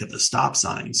and when they hit the stop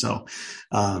sign. So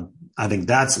I think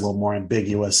that's a little more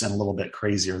ambiguous and a little bit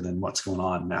crazier than what's going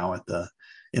on now at the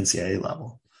NCAA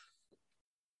level.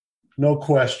 No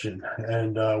question.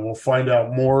 And we'll find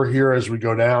out more here as we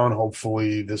go down.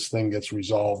 Hopefully this thing gets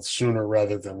resolved sooner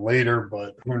rather than later,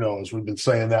 but who knows? We've been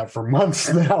saying that for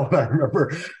months now. And I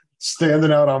remember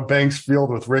standing out on Banks Field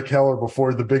with Rick Heller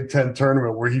before the Big Ten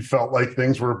tournament where he felt like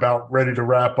things were about ready to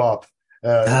wrap up.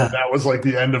 And that was like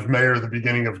the end of May or the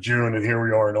beginning of June, and here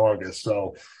we are in August.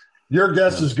 So your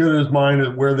guess is good as mine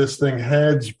at where this thing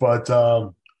heads, but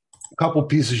a couple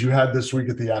pieces you had this week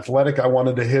at the Athletic I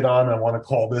wanted to hit on. I want to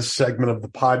call this segment of the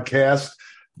podcast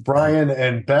Brian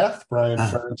and Beth, Brian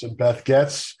Ferentz and Beth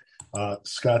Goetz.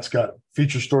 Scott's got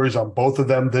feature stories on both of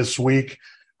them this week.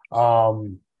 I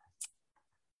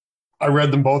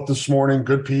read them both this morning,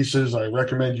 good pieces. I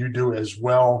recommend you do as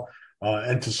well.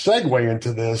 And to segue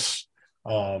into this,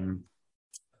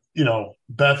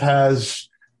 Beth has,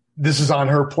 this is on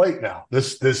her plate now.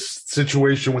 This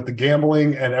situation with the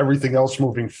gambling and everything else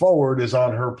moving forward is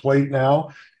on her plate now.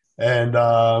 And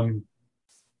the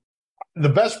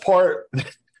best part,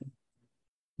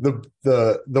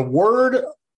 the word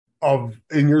of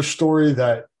in your story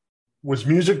that was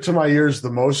music to my ears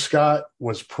the most, Scott,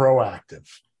 was proactive.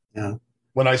 Yeah.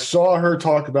 When I saw her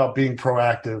talk about being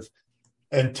proactive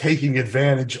and taking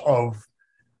advantage of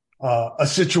a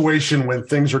situation when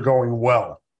things are going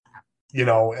well,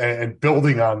 and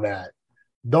building on that.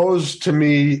 Those, to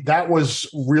me, that was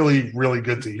really, really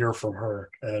good to hear from her.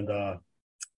 And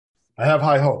I have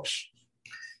high hopes.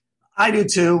 I do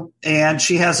too. And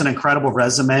she has an incredible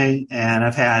resume. And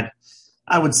I've had,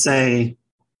 I would say,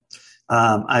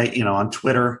 on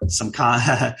Twitter, some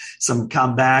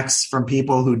comebacks from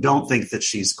people who don't think that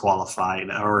she's qualified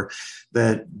or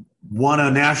that won a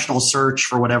national search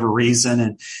for whatever reason.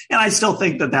 And I still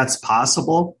think that that's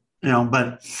possible.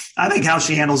 But I think how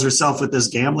she handles herself with this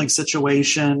gambling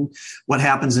situation, what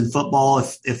happens in football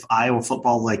if Iowa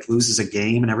football loses a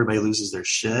game and everybody loses their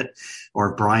shit,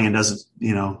 or Brian doesn't,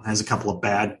 has a couple of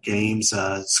bad games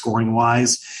scoring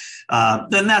wise,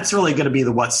 then that's really going to be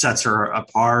what sets her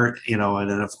apart, and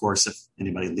then of course if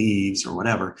anybody leaves or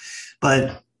whatever.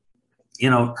 But,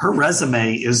 her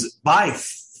resume is by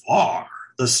far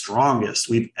the strongest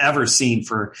we've ever seen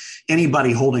for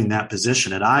anybody holding that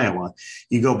position at Iowa.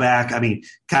 You go back,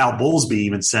 Kyle Bowlesby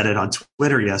even said it on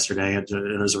Twitter yesterday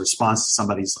as a response to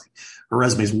somebody's like, her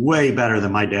resume is way better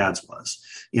than my dad's was.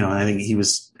 I think he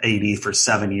was AD for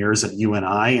 7 years at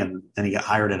UNI and then he got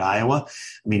hired at Iowa.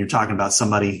 You're talking about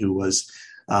somebody who was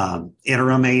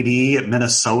interim AD at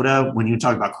Minnesota. When you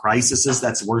talk about crises,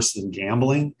 that's worse than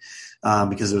gambling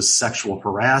because it was sexual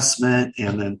harassment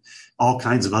and then all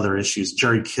kinds of other issues.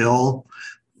 Jerry Kill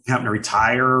happened to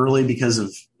retire early because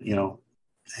of,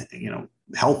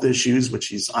 health issues, which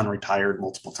he's unretired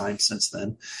multiple times since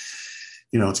then.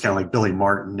 It's kind of like Billy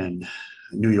Martin and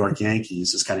New York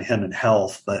Yankees. It's kind of him and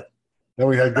health. But then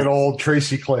we had good old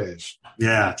Tracy Claeys.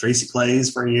 Yeah, Tracy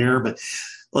Claeys for a year. But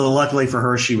luckily for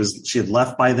her, she had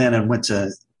left by then and went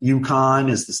to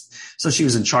UConn. So she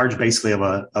was in charge basically of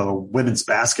a women's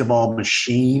basketball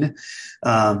machine.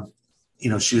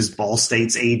 She was Ball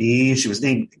State's AD. She was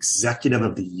named Executive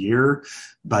of the Year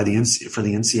for the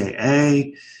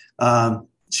NCAA.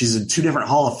 She's in 2 different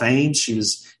Hall of Fames. She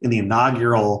was in the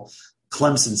inaugural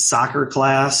Clemson soccer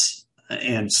class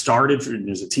and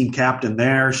as a team captain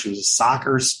there. She was a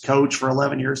soccer coach for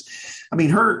 11 years. I mean,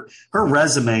 her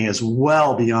resume is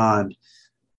well beyond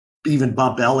even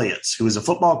Bump Elliott's, who was a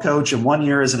football coach and 1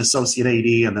 year as an associate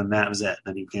AD, and then that was it. And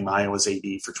then he became Iowa's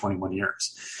AD for 21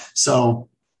 years. So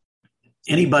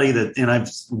anybody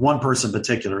one person in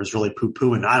particular is really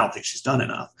poo-pooing. I don't think she's done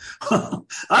enough.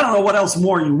 I don't know what else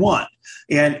more you want.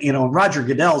 And, Roger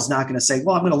Goodell's not going to say,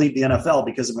 well, I'm going to leave the NFL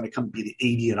because I'm going to come be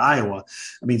the AD at Iowa.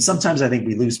 I mean, sometimes I think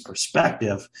we lose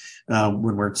perspective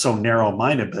when we're so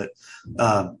narrow-minded, but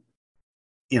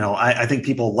I think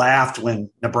people laughed when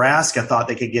Nebraska thought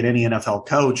they could get any NFL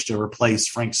coach to replace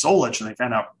Frank Solich, and they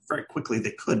found out very quickly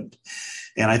they couldn't.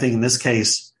 And I think in this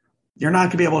case, you're not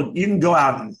going to be able – you can go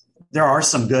out and there are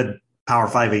some good Power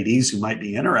 5 ADs who might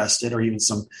be interested, or even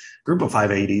some Group of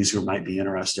 5 ADs who might be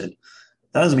interested.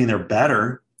 That doesn't mean they're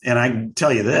better. And I can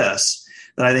tell you this,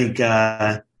 that I think,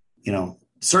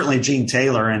 certainly Gene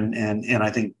Taylor and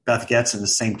I think Beth Goetz in the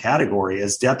same category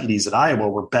as deputies at Iowa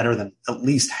were better than at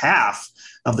least half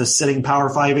of the sitting Power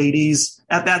 5 ADs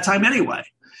at that time anyway.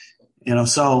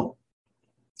 So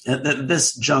at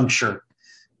this juncture,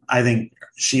 I think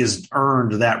she has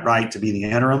earned that right to be the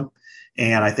interim.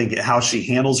 And I think how she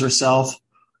handles herself,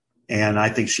 and I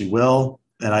think she will,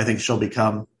 and I think she'll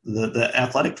become the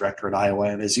athletic director at Iowa.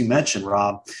 And as you mentioned,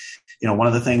 Rob, one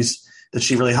of the things that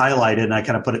she really highlighted, and I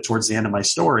kind of put it towards the end of my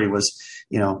story, was,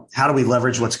 how do we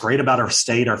leverage what's great about our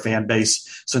state, our fan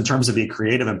base? So in terms of being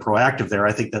creative and proactive there,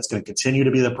 I think that's going to continue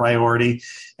to be the priority.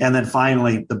 And then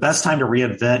finally, the best time to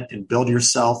reinvent and build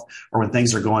yourself are when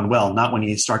things are going well, not when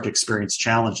you start to experience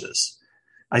challenges.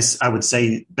 I would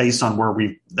say based on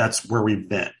that's where we've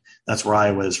been. That's where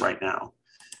Iowa is right now.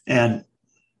 And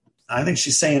I think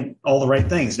she's saying all the right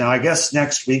things. Now, I guess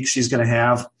next week she's going to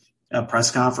have a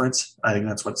press conference. I think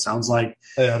that's what it sounds like.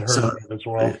 Yeah, I'd heard that as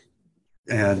well.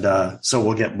 And so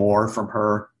we'll get more from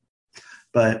her.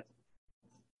 But,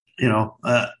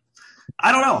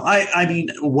 I don't know. I mean,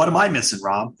 what am I missing,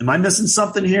 Rob? Am I missing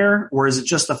something here? Or is it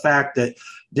just the fact that,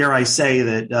 dare I say,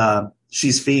 that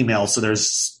she's female, so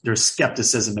there's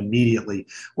skepticism immediately,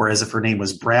 whereas if her name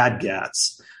was Brad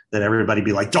Goetz, that everybody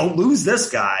be like, don't lose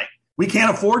this guy. We can't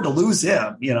afford to lose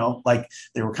him, like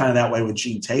they were kind of that way with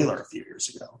Gene Taylor a few years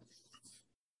ago.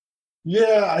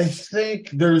 Yeah, I think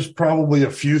there's probably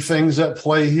a few things at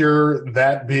play here.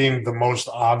 That being the most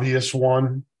obvious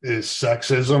one is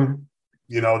sexism,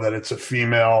 that it's a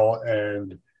female,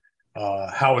 and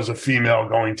how is a female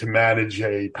going to manage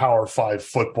a Power 5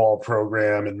 football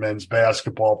program and men's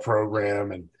basketball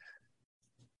program? And,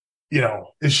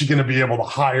 is she going to be able to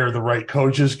hire the right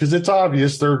coaches? Because it's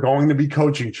obvious there are going to be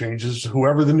coaching changes.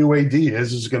 Whoever the new AD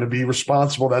is going to be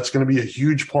responsible. That's going to be a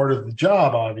huge part of the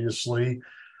job, obviously.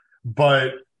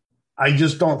 But I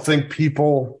just don't think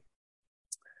people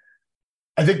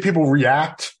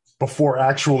react before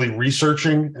actually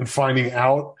researching and finding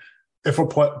out if a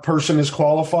person is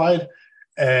qualified.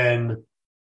 And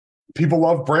people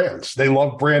love brands. They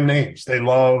love brand names. They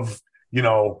love,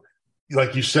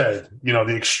 like you said,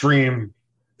 the extreme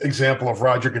example of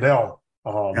Roger Goodell,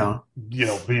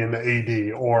 being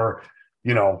the AD, or,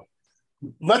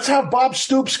 let's have Bob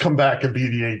Stoops come back and be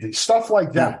the AD, stuff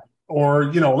like that. Yeah. Or,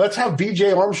 let's have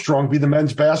BJ Armstrong be the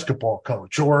men's basketball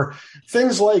coach, or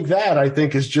things like that. I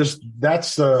think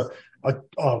that's a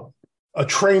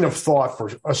train of thought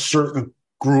for a certain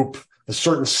group, a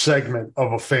certain segment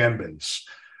of a fan base.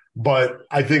 But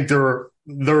I think there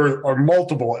are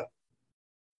multiple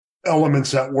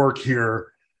elements at work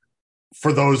here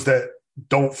for those that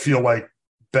don't feel like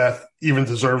Beth even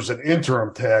deserves an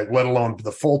interim tag, let alone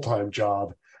the full-time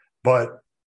job. But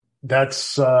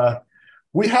that's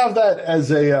we have that as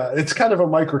it's kind of a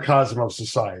microcosm of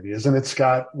society, isn't it,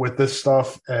 Scott, with this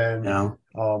stuff? And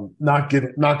not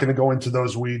going to go into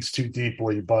those weeds too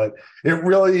deeply, but it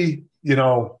really,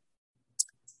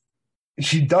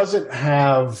 she doesn't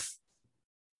have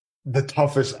the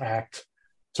toughest act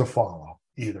to follow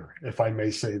either, if I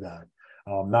may say that.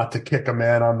 Not to kick a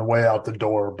man on the way out the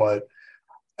door, but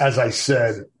as I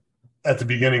said at the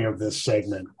beginning of this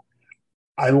segment,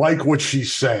 I like what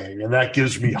she's saying, and that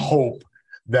gives me hope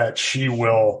that she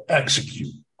will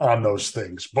execute on those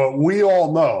things. But we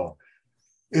all know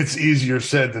it's easier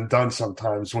said than done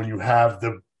sometimes when you have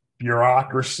the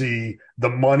bureaucracy, the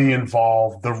money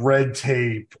involved, the red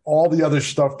tape, all the other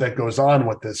stuff that goes on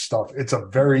with this stuff. It's a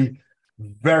very,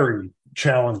 very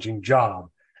challenging job.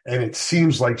 And it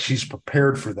seems like she's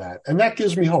prepared for that. And that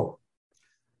gives me hope.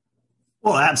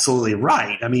 Well, absolutely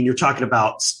right. I mean, you're talking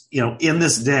about, in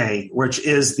this day, which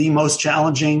is the most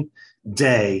challenging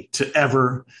day to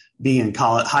ever be in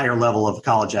higher level of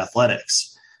college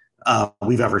athletics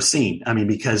we've ever seen. I mean,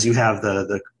 because you have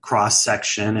the cross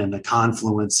section and the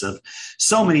confluence of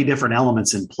so many different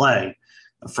elements in play,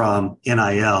 from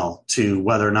NIL to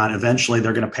whether or not eventually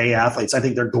they're going to pay athletes. I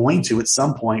think they're going to at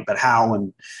some point, but how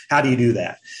do you do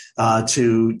that?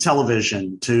 To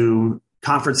television, to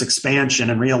conference expansion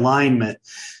and realignment,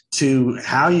 to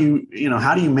how do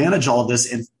you manage all of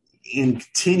this and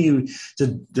continue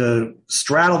to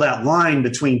straddle that line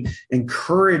between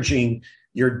encouraging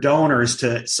your donors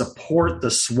to support the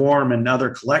Swarm and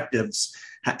other collectives,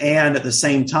 and at the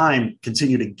same time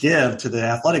continue to give to the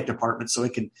athletic department so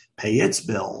it can pay its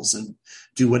bills and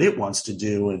do what it wants to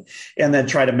do, and then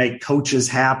try to make coaches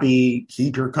happy,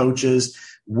 keep your coaches,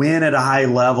 win at a high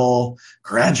level,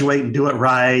 graduate and do it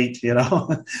right,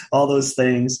 all those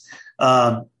things.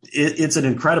 It's an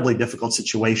incredibly difficult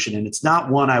situation, and it's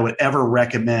not one I would ever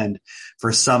recommend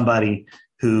for somebody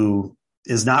who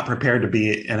is not prepared to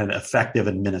be an effective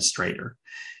administrator.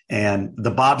 And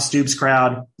the Bob Stoops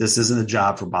crowd, this isn't a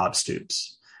job for Bob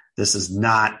Stoops. This is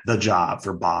not the job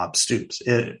for Bob Stoops.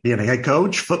 Being a head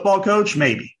coach, football coach,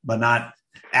 maybe, but not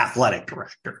athletic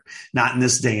director, not in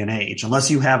this day and age, unless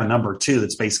you have a number 2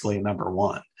 that's basically a number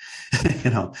 1.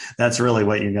 That's really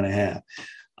what you're going to have.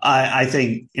 I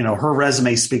think, her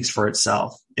resume speaks for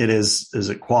itself. It is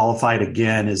it qualified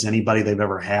again as anybody they've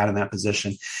ever had in that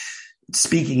position.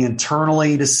 Speaking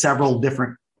internally to several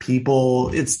different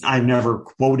people, I've never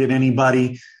quoted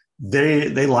anybody.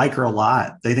 They like her a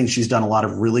lot. They think she's done a lot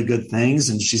of really good things,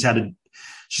 and she's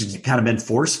kind of been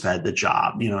force fed the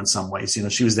job, in some ways.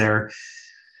 She was there,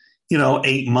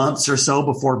 8 months or so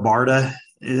before Barta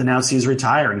announced he was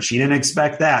retiring. She didn't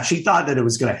expect that. She thought that it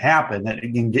was going to happen.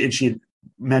 And she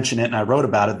mentioned it, and I wrote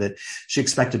about it, that she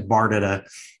expected Barta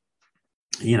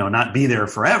to, not be there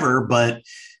forever, but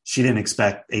she didn't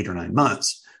expect 8 or 9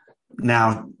 months.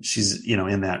 Now she's,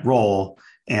 in that role,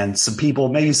 and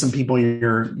maybe some people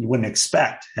you wouldn't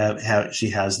expect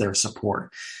she has their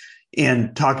support.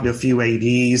 And talking to a few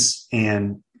ADs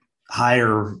and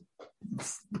higher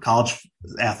college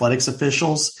athletics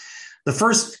officials, the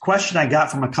first question I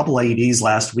got from a couple of ADs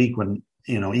last week, when,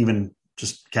 even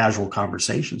just casual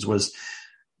conversations, was,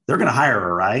 they're going to hire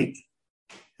her, right?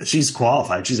 She's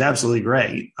qualified. She's absolutely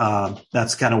great.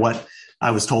 That's kind of what I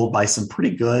was told by some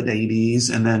pretty good ADs.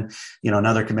 And then,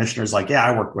 another commissioner's like, yeah,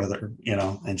 I work with her,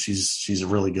 and she's a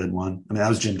really good one. I mean, that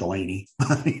was Jim Delaney.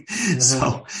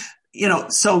 Mm-hmm.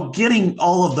 So getting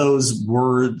all of those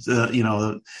words,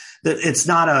 that it's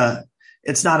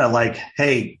not a like,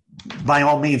 hey, by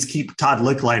all means, keep Todd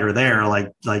Licklider there.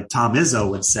 Like Tom Izzo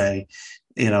would say,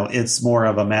 it's more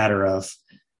of a matter of,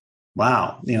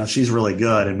 wow, she's really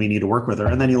good and we need to work with her.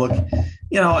 And then you look,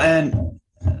 and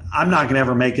I'm not going to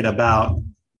ever make it about,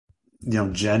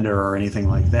 gender or anything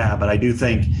like that. But I do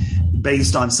think,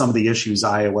 based on some of the issues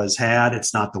Iowa's had,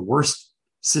 it's not the worst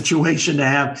situation to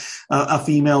have a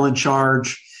female in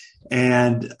charge.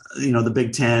 And, the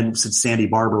Big Ten, since Sandy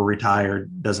Barber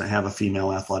retired, doesn't have a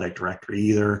female athletic director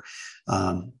either.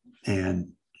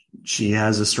 And she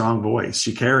has a strong voice.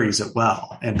 She carries it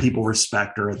well, and people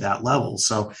respect her at that level.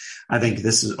 So I think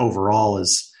this is overall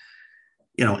is,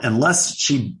 unless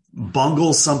she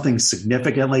bungles something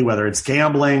significantly, whether it's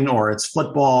gambling or it's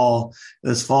football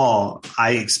this fall,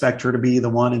 I expect her to be the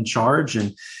one in charge,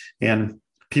 and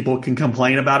people can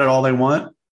complain about it all they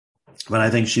want, but I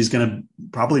think she's going to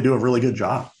probably do a really good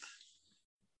job.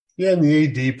 Yeah. And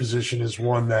the AD position is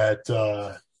one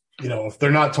that, if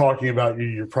they're not talking about you,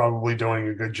 you're probably doing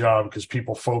a good job, because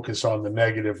people focus on the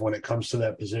negative when it comes to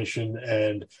that position.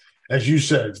 And as you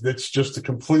said, it's just a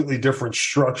completely different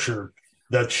structure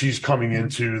that she's coming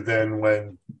into than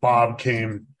when Bob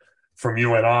came from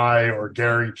UNI or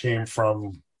Gary came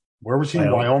from, where was he?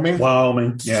 Wyoming?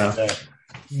 Wyoming. Yeah.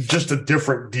 Just a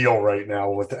different deal right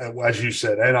now with, as you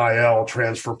said, NIL,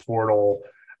 transfer portal,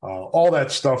 all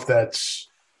that stuff that's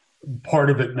part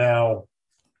of it now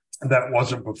that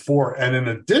wasn't before. And in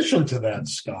addition to that,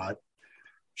 Scott,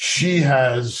 she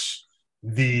has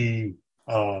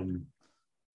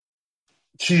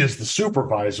she is the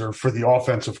supervisor for the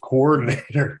offensive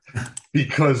coordinator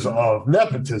because of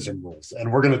nepotism rules.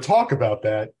 And we're going to talk about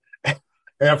that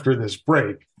after this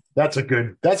break. That's a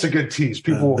good tease.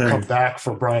 People will come back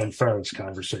for Brian Ferentz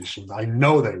conversations. I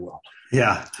know they will.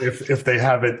 Yeah. If they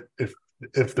haven't,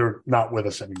 if they're not with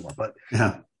us anymore. But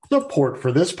yeah. Support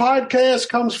for this podcast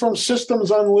comes from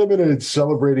Systems Unlimited,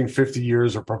 celebrating 50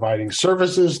 years of providing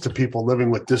services to people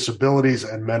living with disabilities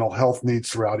and mental health needs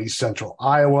throughout East Central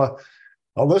Iowa.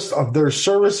 A list of their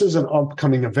services and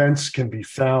upcoming events can be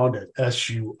found at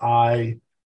sui.org.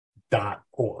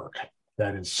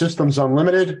 That is Systems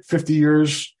Unlimited,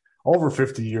 over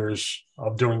 50 years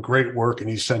of doing great work in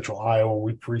East Central Iowa.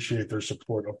 We appreciate their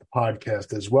support of the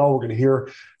podcast as well. We're going to hear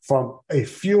from a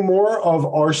few more of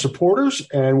our supporters,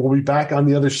 and we'll be back on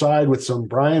the other side with some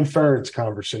Brian Ferentz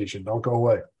conversation. Don't go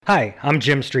away. Hi, I'm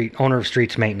Jim Street, owner of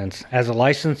Streets Maintenance. As a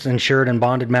licensed, insured, and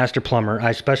bonded master plumber,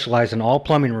 I specialize in all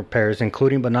plumbing repairs,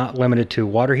 including but not limited to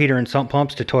water heater and sump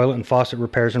pumps to toilet and faucet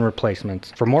repairs and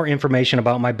replacements. For more information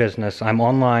about my business, I'm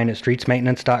online at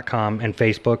streetsmaintenance.com and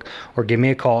Facebook, or give me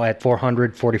a call at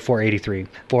 400-4483,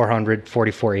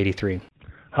 400-4483.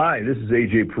 Hi, this is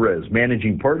AJ Perez,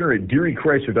 managing partner at Deary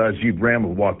Chrysler Dodge Jeep Ram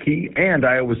of Waukee and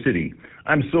Iowa City.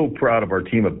 I'm so proud of our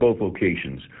team at both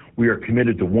locations. We are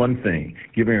committed to one thing,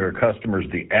 giving our customers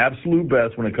the absolute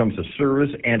best when it comes to service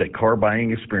and a car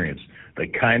buying experience, the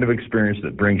kind of experience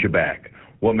that brings you back.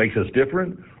 What makes us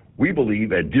different? We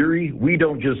believe at Deary, we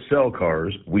don't just sell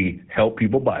cars, we help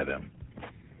people buy them.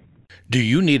 Do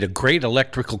you need a great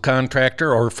electrical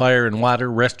contractor or fire and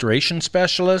water restoration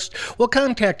specialist? Well,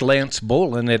 contact Lance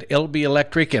Bolin at LB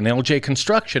Electric and LJ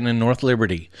Construction in North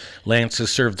Liberty. Lance has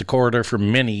served the corridor for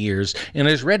many years and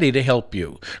is ready to help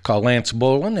you. Call Lance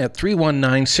Bolin at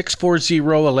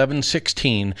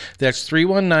 319-640-1116. That's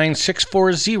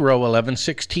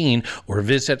 319-640-1116, or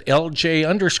visit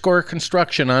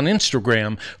LJ_construction on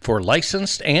Instagram for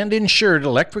licensed and insured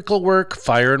electrical work,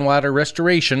 fire and water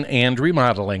restoration, and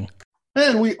remodeling.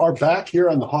 And we are back here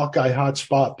on the Hawkeye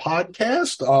Hotspot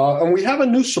Podcast, and we have a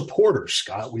new supporter,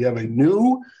 Scott. We have a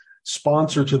new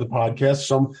sponsor to the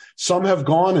podcast. Some have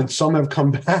gone and some have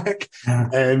come back,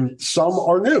 and some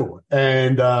are new.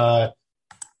 And our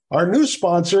new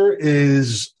sponsor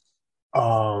is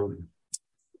Pat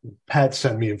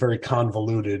sent me a very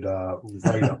convoluted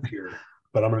write-up here,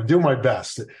 but I'm going to do my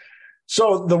best.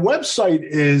 So the website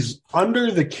is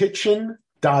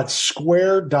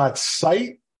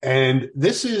underthekitchen.square.site. And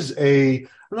this is I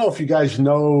don't know if you guys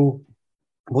know,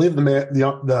 I believe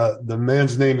the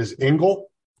man's name is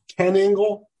Ken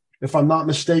Engel, if I'm not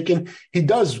mistaken. He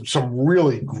does some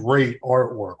really great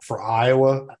artwork for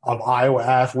Iowa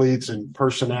athletes and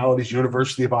personalities,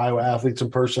 University of Iowa athletes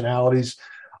and personalities.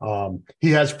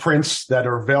 He has prints that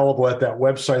are available at that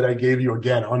website I gave you,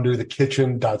 again,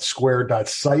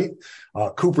 underthekitchen.square.site.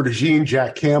 Cooper DeJean,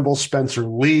 Jack Campbell, Spencer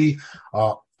Lee,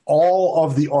 all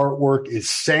of the artwork is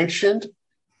sanctioned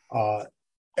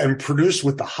and produced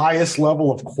with the highest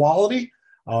level of quality.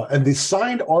 And the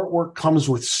signed artwork comes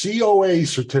with COA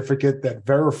certificate that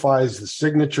verifies the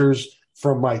signatures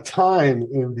from my time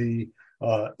in the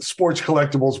sports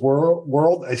collectibles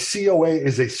world. A COA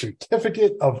is a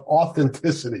certificate of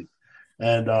authenticity.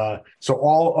 And so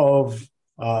all of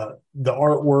the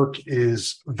artwork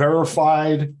is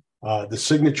verified. The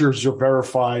signatures are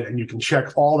verified, and you can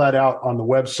check all that out on the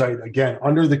website. Again,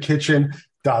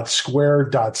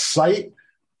 underthekitchen.square.site.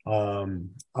 On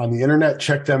the internet,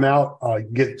 check them out.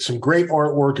 Get some great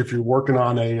artwork if you're working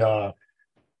on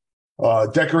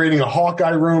decorating a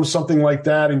Hawkeye room, something like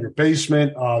that in your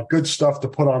basement. Good stuff to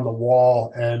put on the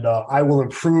wall. And I will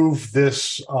improve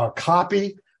this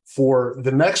copy for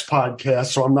the next podcast,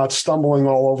 so I'm not stumbling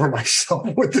all over myself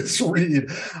with this read.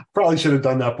 Probably should have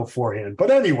done that beforehand. But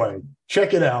anyway,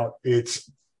 check it out. It's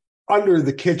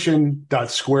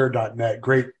underthekitchen.square.net.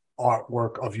 Great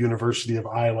artwork of University of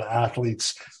Iowa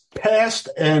athletes, past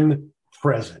and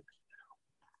present.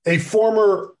 A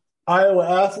former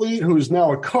Iowa athlete who is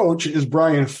now a coach is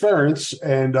Brian Ferentz,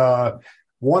 and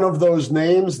one of those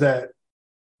names that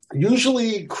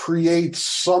usually creates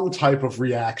some type of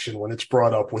reaction when it's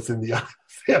brought up within the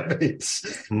fan base.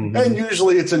 Mm-hmm. And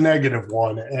usually it's a negative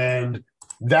one. And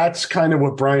that's kind of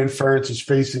what Brian Ferentz is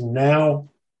facing now.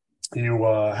 You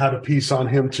had a piece on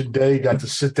him today, got to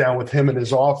sit down with him in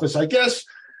his office. I guess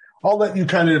I'll let you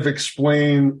kind of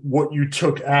explain what you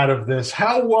took out of this.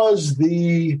 How was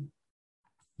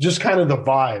just kind of the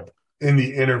vibe in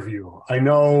the interview? I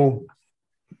know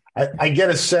I get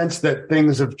a sense that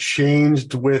things have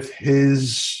changed with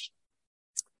his,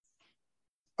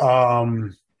 how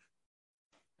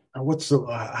do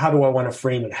I want to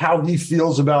frame it? How he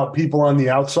feels about people on the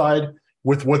outside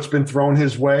with what's been thrown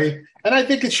his way. And I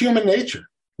think it's human nature.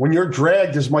 When you're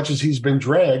dragged as much as he's been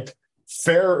dragged,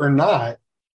 fair or not,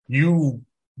 you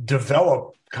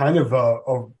develop kind of a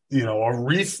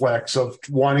reflex of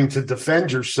wanting to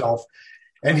defend yourself.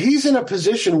 And he's in a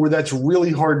position where that's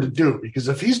really hard to do, because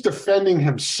if he's defending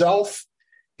himself,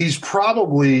 he's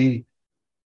probably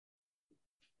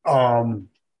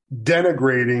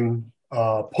denigrating,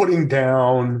 putting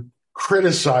down,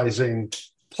 criticizing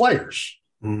players.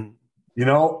 Mm-hmm.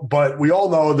 But we all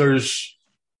know there's,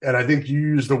 and I think you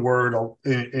used the word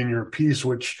in your piece,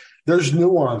 which there's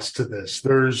nuance to this.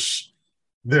 There's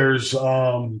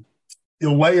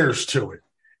layers to it.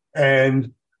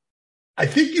 And I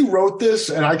think you wrote this,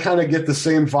 and I kind of get the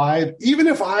same vibe. Even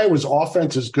if Iowa's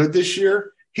offense is good this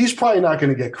year, he's probably not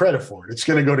going to get credit for it. It's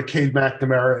going to go to Cade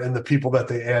McNamara and the people that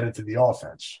they added to the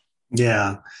offense.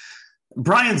 Yeah.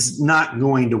 Brian's not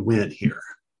going to win here.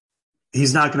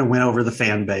 He's not going to win over the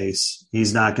fan base.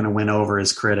 He's not going to win over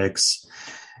his critics.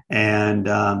 And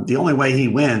the only way he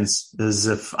wins is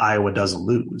if Iowa doesn't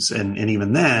lose. And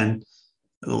even then,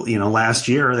 last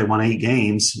year they won 8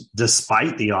 games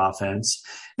despite the offense,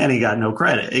 and he got no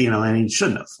credit, and he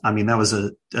shouldn't have. I mean, that was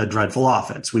a dreadful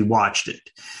offense. We watched it.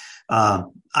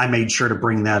 I made sure to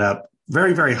bring that up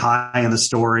very, very high in the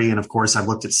story. And of course, I've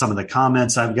looked at some of the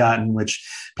comments I've gotten, which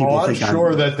people think I'm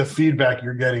sure that the feedback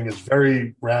you're getting is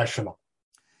very rational.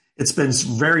 It's been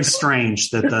very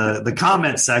strange that the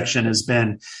comment section has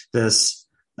been this,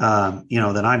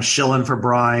 that I'm shilling for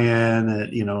Brian.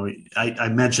 That, I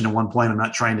mentioned at one point, I'm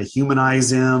not trying to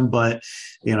humanize him, but,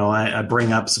 I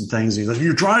bring up some things. He's like,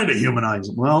 you're trying to humanize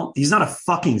him. Well, he's not a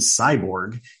fucking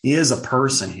cyborg. He is a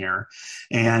person here.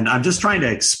 And I'm just trying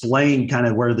to explain kind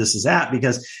of where this is at and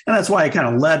that's why I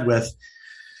kind of led with,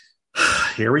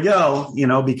 here we go,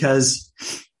 because,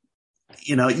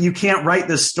 you can't write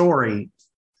this story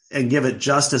and give it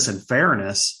justice and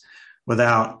fairness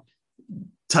without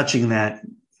touching that.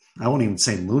 I won't even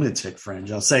say lunatic fringe.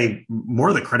 I'll say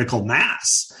more the critical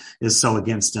mass is so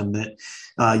against him that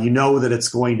that it's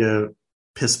going to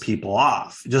piss people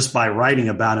off just by writing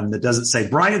about him that doesn't say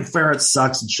Brian Ferentz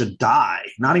sucks and should die,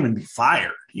 not even be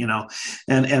fired,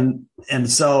 and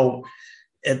so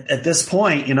at this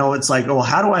point, it's like, oh,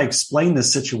 how do I explain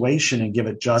this situation and give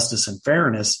it justice and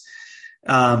fairness?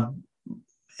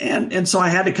 And so I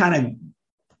had to kind of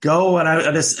go, and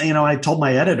I just, I told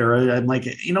my editor, I'm like,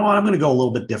 I'm going to go a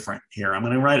little bit different here. I'm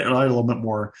going to write a little bit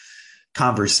more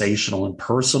conversational and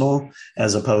personal,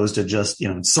 as opposed to just,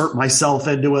 insert myself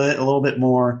into it a little bit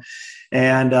more.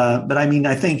 And, but I mean,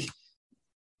 I think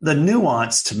the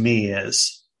nuance to me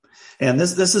is, and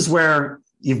this is where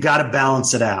you've got to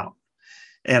balance it out,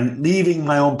 and leaving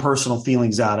my own personal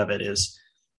feelings out of it, is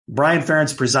Brian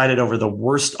Ferentz presided over the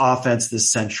worst offense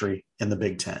this century in the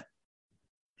Big Ten.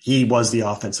 He was the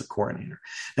offensive coordinator.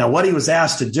 Now, what he was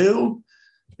asked to do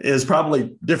is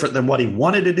probably different than what he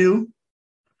wanted to do.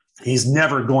 He's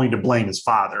never going to blame his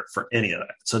father for any of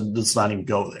that. So let's not even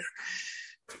go there.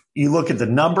 You look at the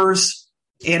numbers,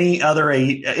 any other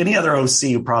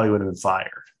OC probably would have been fired.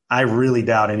 I really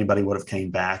doubt anybody would have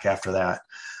came back after that.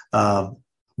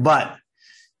 But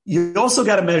you also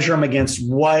got to measure him against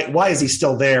why is he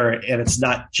still there? And it's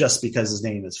not just because his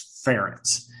name is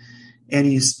Ferentz. And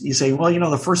you say, well,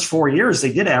 the first 4 years,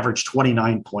 they did average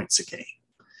 29 points a game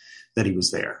that he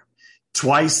was there.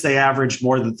 Twice they averaged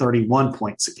more than 31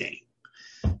 points a game.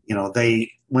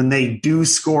 When they do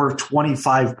score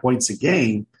 25 points a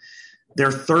game,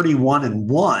 they're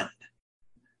 31-1.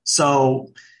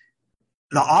 So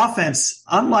the offense,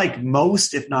 unlike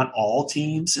most, if not all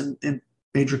teams in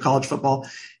major college football,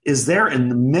 is there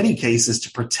in many cases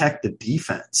to protect the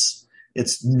defense.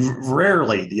 It's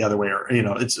rarely the other way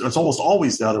around. It's almost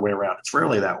always the other way around. It's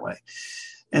rarely that way.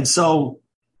 And so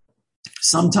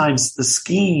sometimes the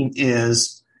scheme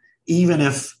is, even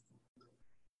if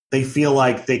they feel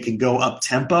like they can go up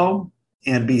tempo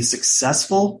and be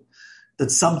successful, that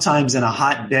sometimes in a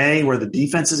hot day where the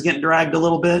defense is getting dragged a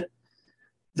little bit,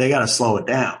 they got to slow it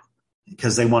down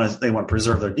because they want to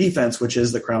preserve their defense, which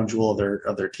is the crown jewel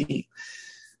of their team.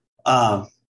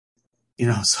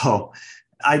 So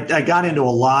I got into a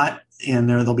lot, and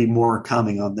there'll be more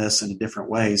coming on this in different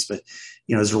ways, but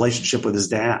his relationship with his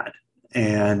dad,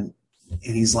 and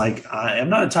he's like, I'm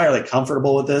not entirely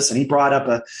comfortable with this. And he brought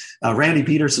up a Randy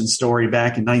Peterson story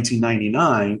back in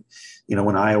 1999,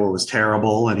 when Iowa was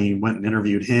terrible, and he went and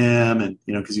interviewed him, and,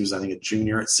 cause he was, I think, a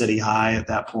junior at City High at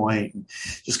that point, and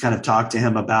just kind of talked to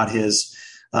him about his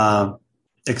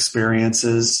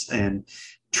experiences and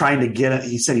trying to get it.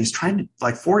 He said he's trying to,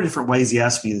 like, 4 different ways. He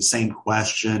asked me the same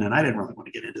question, and I didn't really want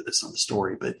to get into this on the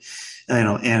story, but,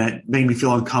 and it made me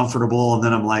feel uncomfortable. And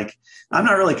then I'm like, I'm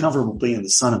not really comfortable being the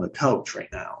son of a coach right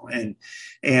now.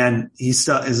 And he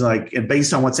is like, and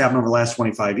based on what's happened over the last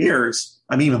 25 years,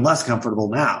 I'm even less comfortable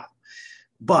now.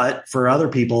 But for other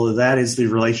people, that is the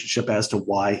relationship as to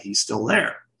why he's still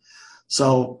there.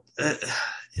 So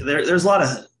there's a lot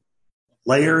of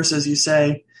layers, as you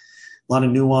say, a lot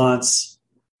of nuance,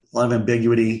 a lot of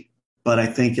ambiguity, but I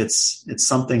think it's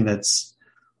something that's,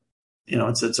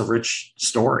 it's a rich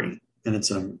story, and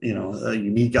it's a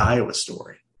unique Iowa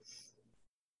story.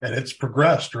 and it's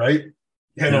progressed, right?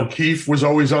 Ken O'Keefe was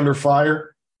always under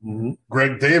fire. Mm-hmm.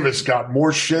 Greg Davis got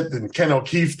more shit than Ken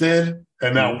O'Keefe did,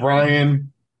 and now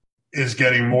Brian is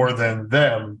getting more than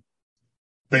them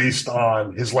based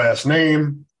on his last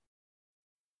name.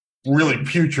 Really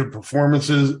putrid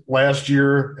performances last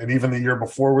year, and even the year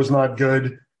before was not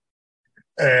good.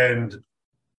 And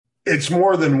it's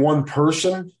more than one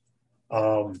person.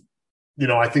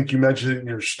 I think you mentioned it in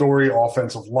your story,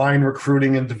 offensive line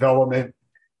recruiting and development,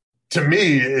 to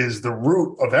me, is the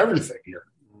root of everything here,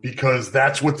 because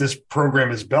that's what this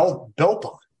program is built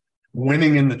on.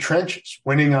 Winning in the trenches,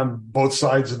 winning on both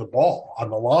sides of the ball, on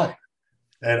the line.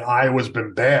 And Iowa's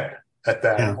been bad at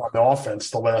that on the offense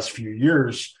the last few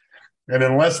years. And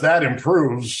unless that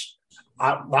improves,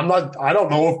 I don't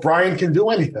know if Brian can do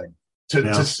anything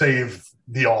to save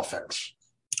the offense.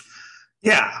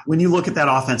 Yeah. When you look at that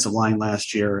offensive line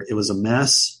last year, it was a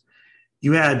mess.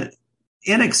 You had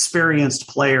inexperienced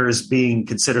players being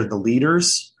considered the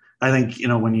leaders. I think,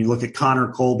 when you look at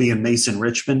Connor Colby and Mason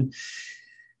Richmond,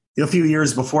 a few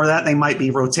years before that, they might be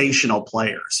rotational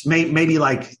players. Maybe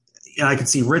like, I could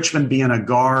see Richmond being a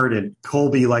guard and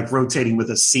Colby like rotating with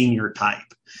a senior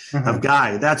type of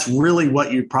guy. That's really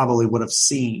what you probably would have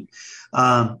seen.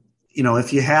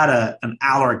 If you had an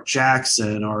Alaric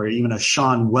Jackson or even a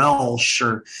Sean Welsh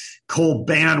or Cole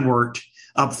Banwart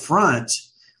up front,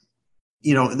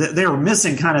 they were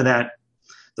missing kind of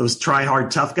those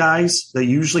try-hard tough guys that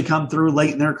usually come through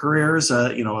late in their careers,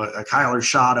 a Kyler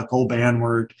Schott, a Cole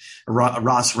Banwart, a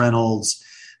Ross Reynolds.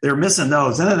 They're missing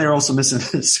those. And then they're also missing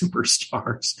the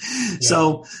superstars. Yeah.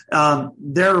 So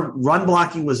their run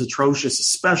blocking was atrocious,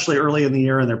 especially early in the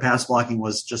year, and their pass blocking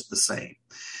was just the same.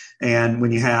 And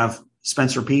when you have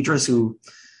Spencer Petras, who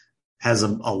has a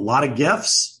lot of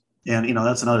gifts, and,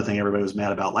 that's another thing everybody was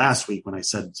mad about last week when I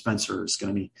said Spencer is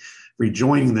going to be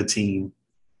rejoining the team,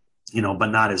 but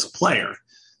not as a player.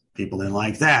 People didn't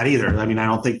like that either. I mean, I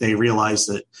don't think they realized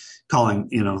that calling,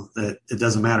 that it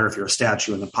doesn't matter if you're a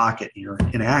statue in the pocket and you're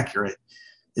inaccurate.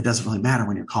 It doesn't really matter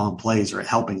when you're calling plays or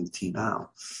helping the team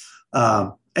out.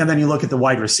 And then you look at the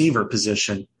wide receiver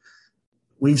position.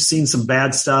 We've seen some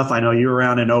bad stuff. I know you were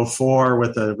around in 2004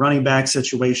 with the running back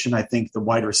situation. I think the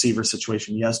wide receiver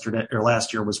situation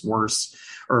last year was worse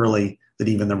early than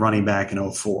even the running back in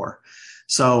 2004.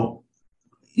 So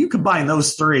you combine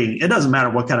those three. It doesn't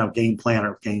matter what kind of game plan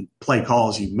or game play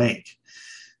calls you make.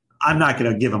 I'm not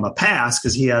going to give him a pass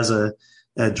because he has a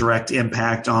direct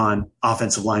impact on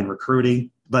offensive line recruiting.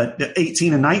 But the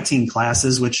 18 and 19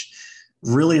 classes, which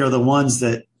really are the ones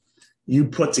that you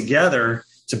put together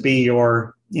to be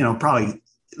your, probably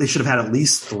they should have had at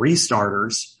least 3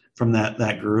 starters from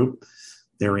that group.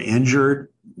 They were injured.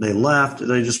 They left.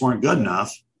 They just weren't good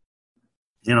enough,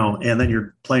 and then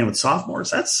you're playing with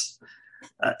sophomores. That's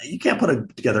you can't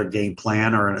put together a game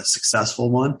plan or a successful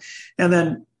one. And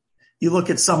then you look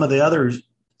at some of the others,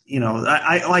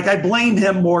 I blame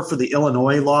him more for the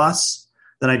Illinois loss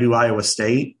than I do Iowa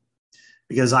State,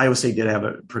 because Iowa State did have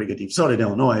a pretty good team. So did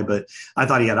Illinois, but I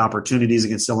thought he had opportunities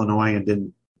against Illinois and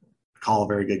didn't call a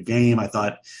very good game. I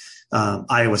thought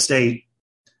Iowa State,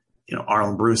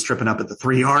 Arlen Bruce tripping up at the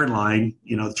 3-yard line,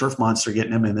 the turf monster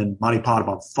getting him, and then Monty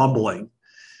Potabom fumbling.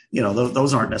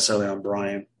 Those aren't necessarily on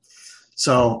Brian.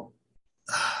 So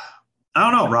I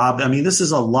don't know, Rob. I mean, this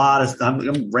is a lot of –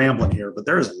 I'm rambling here, but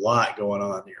there's a lot going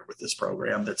on here with this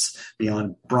program that's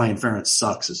beyond Brian Ferentz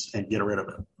sucks and get rid of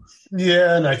it.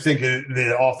 Yeah, and I think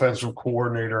the offensive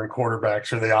coordinator and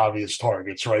quarterbacks are the obvious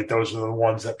targets, right? Those are the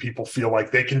ones that people feel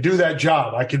like they can do that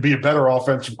job. I could be a better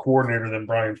offensive coordinator than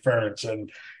Brian Ferentz,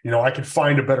 and, I could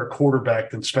find a better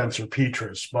quarterback than Spencer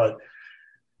Petras. But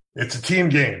it's a team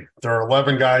game. There are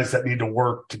 11 guys that need to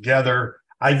work together.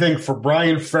 I think for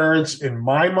Brian Ferentz, in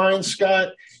my mind,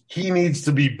 Scott, he needs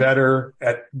to be better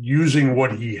at using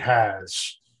what he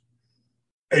has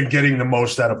and getting the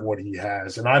most out of what he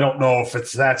has. And I don't know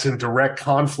if that's in direct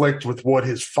conflict with what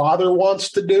his father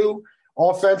wants to do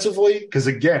offensively, because,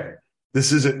 again,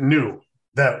 this isn't new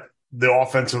that the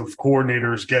offensive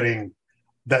coordinator is getting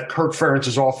 – that Kirk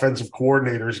Ferentz's offensive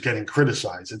coordinator is getting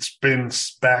criticized. It's been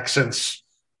back since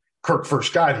Kirk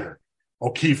first got here.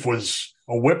 O'Keefe was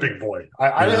a whipping boy.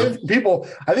 I think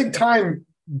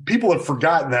people have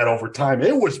forgotten that over time.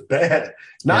 It was bad,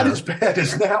 not as bad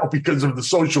as now because of the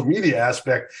social media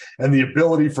aspect and the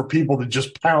ability for people to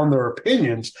just pound their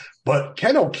opinions. But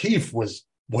Ken O'Keefe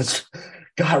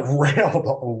got railed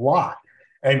a lot.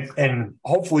 And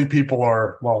hopefully people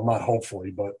are, well, not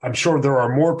hopefully, but I'm sure there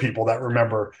are more people that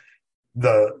remember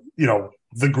the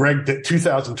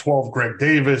 2012 Greg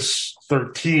Davis,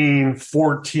 13,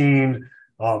 14,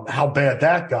 how bad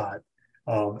that got.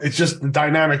 It's just the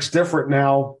dynamic's different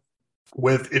now.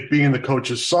 with it being the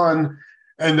coach's son.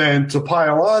 And then to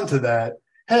pile on to that,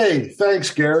 hey, thanks,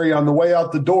 Gary. On the way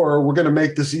out the door, we're going to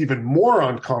make this even more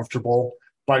uncomfortable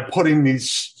by putting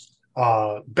these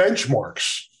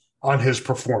benchmarks on his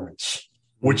performance,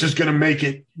 which is going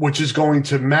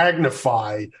to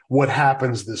magnify what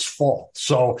happens this fall.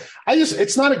 So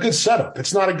it's not a good setup.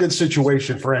 It's not a good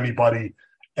situation for anybody.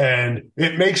 And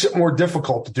it makes it more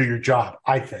difficult to do your job,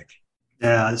 I think.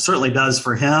 Yeah, it certainly does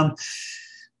for him.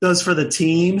 Does for the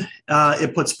team.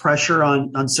 It puts pressure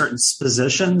on certain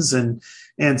positions and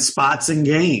spots in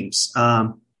games.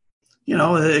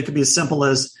 It could be as simple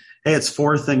as, hey, it's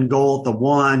 4th and goal at the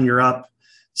 1, you're up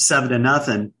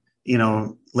 7-0,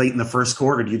 late in the first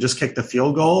quarter. Do you just kick the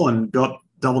field goal and go up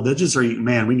double digits, or we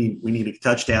need a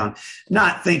touchdown?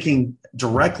 Not thinking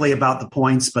directly about the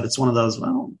points, but it's one of those,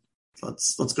 well,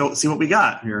 let's go see what we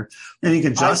got here. And you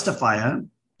can justify it.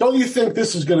 Don't you think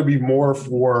this is going to be more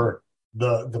for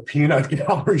the peanut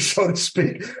gallery, so to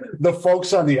speak? The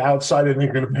folks on the outside, I think,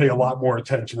 are going to pay a lot more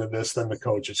attention to this than the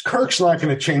coaches. Kirk's not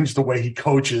going to change the way he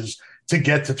coaches to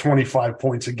get to 25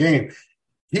 points a game.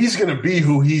 He's going to be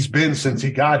who he's been since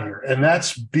he got here, and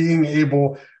that's being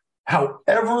able,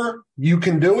 however you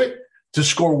can do it, to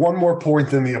score one more point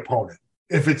than the opponent.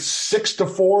 If it's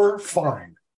 6-4,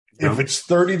 fine. If it's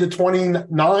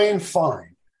 30-29,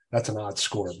 fine. That's an odd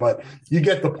score, but you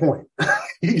get the point.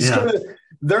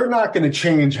 They're not going to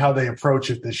change how they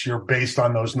approach it this year based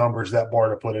on those numbers that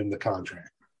Barta put in the contract.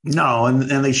 No,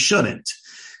 and they shouldn't.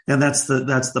 And that's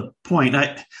the point.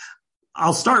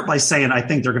 I'll start by saying I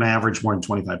think they're going to average more than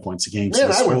 25 points a game.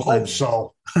 Man, I would hope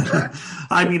so.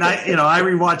 I mean, I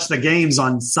rewatched the games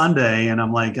on Sunday, and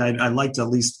I'm like, I'd like to at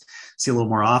least see a little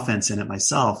more offense in it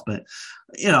myself. But,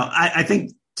 I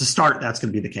think to start, that's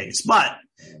going to be the case. But,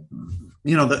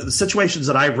 the situations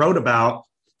that I wrote about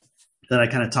that I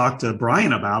kind of talked to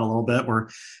Brian about a little bit were,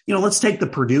 let's take the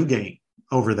Purdue game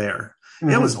over there. Mm-hmm.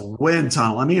 It was a wind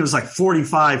tunnel. I mean, it was like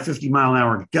 45, 50 mile an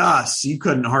hour gusts. You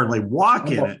couldn't hardly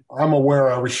walk in it. I'm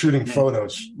aware. I was shooting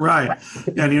photos. Right.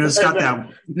 And you just got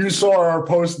that. You saw our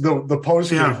post, the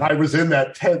post game. Yeah. I was in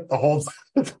that tent the whole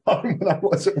time when I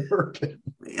wasn't working.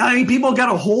 I mean, people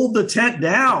got to hold the tent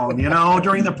down,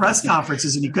 during the press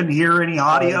conferences, and you couldn't hear any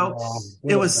audio.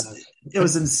 It was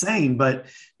insane. But,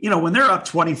 when they're up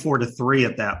 24-3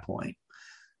 at that point,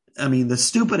 I mean, the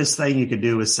stupidest thing you could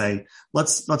do is say,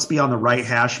 let's be on the right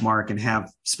hash mark and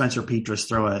have Spencer Petras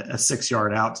throw a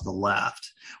 6-yard out to the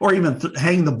left, or even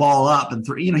hang the ball up and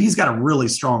he's got a really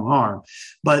strong arm,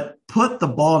 but put the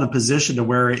ball in a position to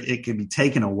where it can be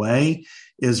taken away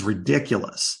is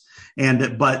ridiculous.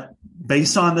 But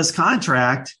based on this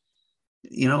contract,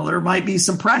 there might be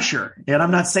some pressure, and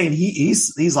I'm not saying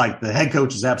he's like the head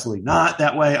coach is absolutely not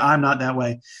that way. I'm not that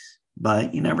way.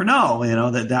 But you never know,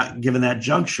 that given that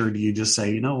juncture, do you just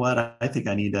say, you know what, I think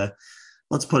I need to,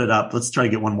 let's put it up. Let's try to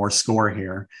get one more score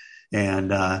here.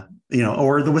 And,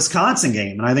 or the Wisconsin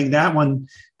game. And I think that one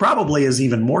probably is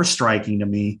even more striking to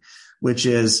me, which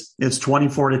is it's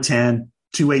 24-10,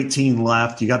 2:18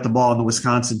 left. You got the ball in the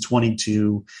Wisconsin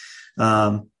 22.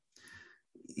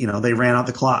 They ran out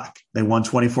the clock. They won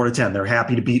 24-10. They're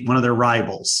happy to beat one of their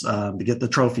rivals, to get the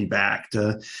trophy back.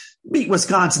 To beat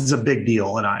Wisconsin's a big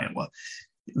deal in Iowa.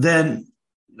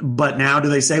 But now do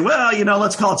they say, well,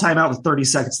 let's call a timeout with 30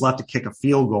 seconds left to kick a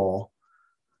field goal?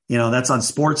 That's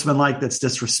unsportsmanlike. That's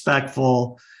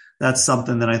disrespectful. That's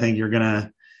something that I think you're going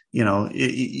to,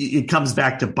 it comes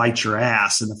back to bite your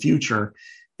ass in the future.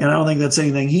 And I don't think that's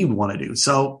anything he would want to do.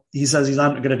 So he says he's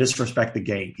not going to disrespect the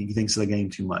game. He thinks of the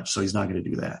game too much, so he's not going to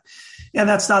do that. And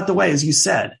that's not the way, as you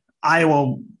said.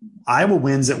 Iowa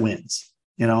wins, it wins.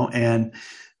 And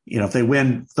if they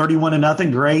win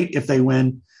 31-0, great. If they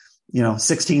win,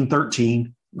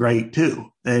 16-13, great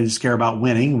too. They just care about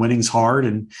winning. Winning's hard,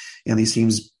 and these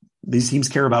teams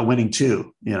care about winning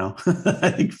too. I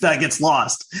think that gets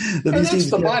lost. That's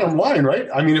the bottom line, right?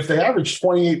 I mean, if they average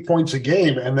 28 points a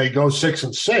game and they go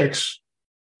 6-6,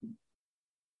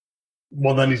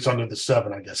 well, then he's under the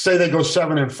 7, I guess. Say they go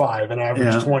 7-5 and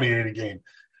average 28 a game.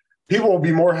 People will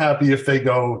be more happy if they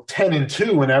go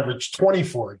 10-2 and average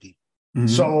 24 a game. Mm-hmm.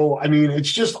 So, I mean,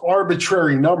 it's just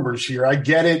arbitrary numbers here. I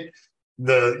get it.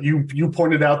 You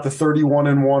pointed out the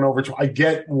 31-1 over. I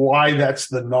get why that's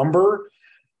the number.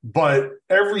 But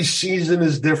every season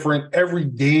is different. Every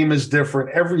game is different.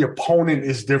 Every opponent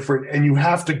is different. And you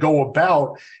have to go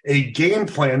about a game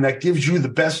plan that gives you the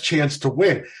best chance to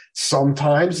win.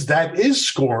 Sometimes that is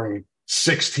scoring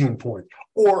 16 points.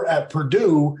 Or at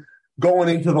Purdue, going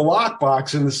into the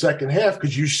lockbox in the second half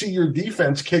because you see your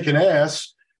defense kicking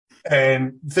ass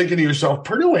and thinking to yourself,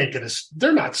 Purdue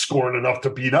they're not scoring enough to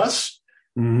beat us.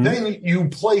 then you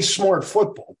play smart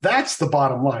football. That's the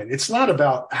bottom line. It's not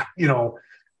about,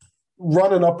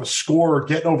 running up a score or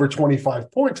getting over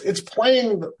 25 points. It's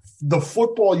playing the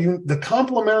football, the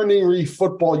complementary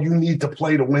football you need to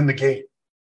play to win the game.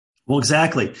 Well,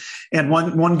 exactly. And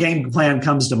one game plan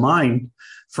comes to mind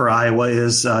for Iowa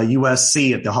is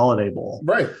USC at the Holiday Bowl.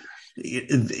 Right.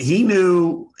 He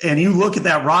knew, and you look at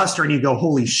that roster and you go,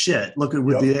 holy shit, look at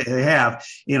what they have.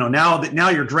 Now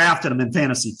you're drafting them in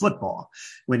fantasy football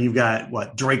when you've got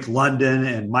Drake London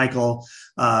and Michael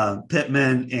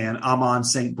Pittman and Amon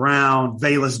St. Brown,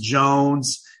 Velus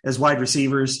Jones as wide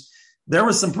receivers. There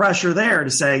was some pressure there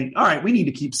to say, all right, we need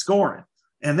to keep scoring.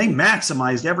 And they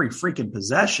maximized every freaking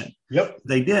possession. Yep.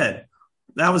 They did.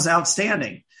 That was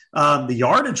outstanding. The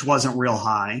yardage wasn't real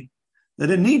high. They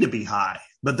didn't need to be high.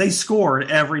 But they scored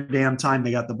every damn time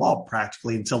they got the ball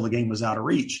practically until the game was out of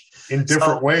reach. In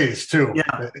different ways, too.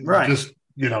 Yeah, right. Just,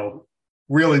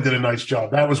 really did a nice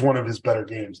job. That was one of his better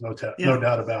games, no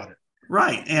doubt about it.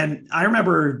 Right. And I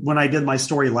remember when I did my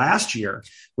story last year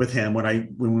with him,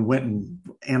 when we went and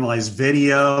analyzed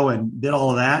video and did all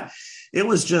of that, it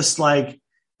was just like,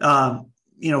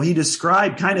 he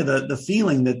described kind of the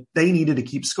feeling that they needed to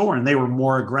keep scoring. They were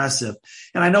more aggressive.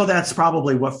 And I know that's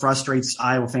probably what frustrates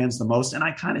Iowa fans the most. And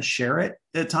I kind of share it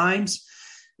at times,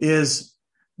 is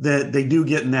that they do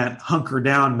get in that hunker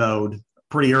down mode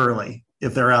pretty early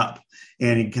if they're up,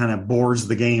 and it kind of bores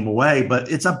the game away.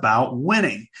 But it's about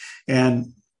winning.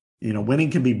 And, winning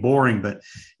can be boring, but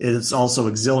it's also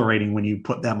exhilarating when you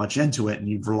put that much into it and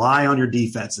you rely on your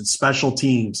defense and special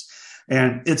teams.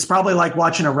 And it's probably like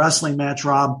watching a wrestling match,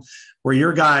 Rob, where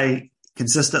your guy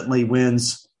consistently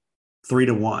wins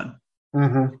 3-1.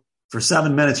 Mm-hmm. For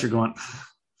 7 minutes, you're going,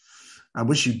 I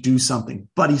wish you'd do something,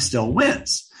 but he still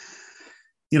wins.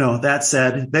 That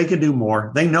said, they can do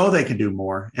more. They know they can do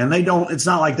more. And it's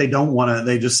not like they don't want to,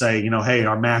 they just say, hey,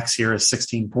 our max here is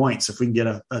 16 points. If we can get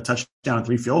a touchdown and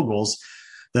 3 field goals,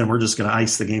 then we're just going to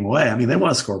ice the game away. I mean, they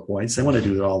want to score points. They want to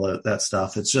do all that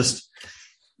stuff. It's just,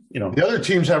 the other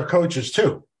teams have coaches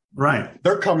too. Right.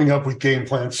 They're coming up with game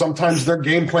plans. Sometimes their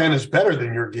game plan is better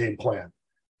than your game plan,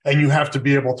 and you have to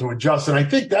be able to adjust. And I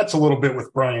think that's a little bit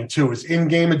with Brian too, is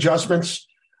in-game adjustments.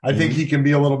 I think he can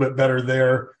be a little bit better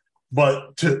there.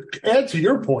 But to add to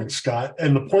your point, Scott,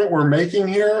 and the point we're making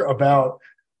here about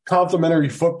complementary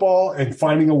football and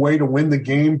finding a way to win the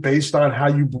game based on how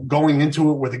you going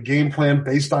into it with a game plan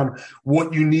based on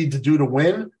what you need to do to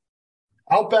win.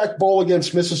 Outback Bowl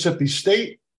against Mississippi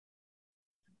State,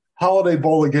 Holiday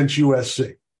Bowl against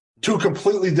USC. 2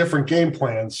 completely different game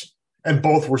plans, and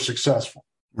both were successful.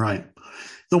 Right.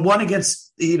 The one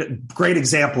against great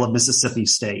example of Mississippi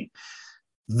State,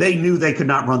 they knew they could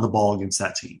not run the ball against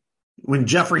that team. When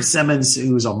Jeffrey Simmons,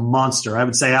 who was a monster, I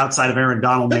would say outside of Aaron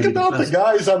Donald. Think about the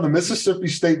guys on the Mississippi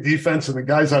State defense and the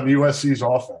guys on USC's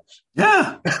offense.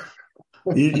 Yeah.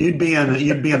 you'd be in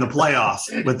the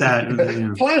playoffs with that.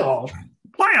 Playoff?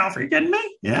 Are you kidding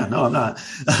me? Yeah, no, I'm not.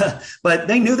 But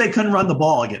they knew they couldn't run the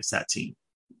ball against that team.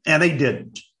 And they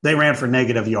didn't. They ran for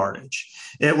negative yardage.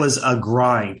 It was a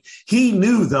grind. He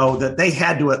knew, though, that they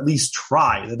had to at least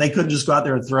try, that they couldn't just go out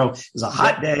there and throw. It was a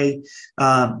hot day.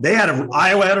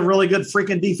 Iowa had a really good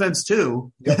freaking defense,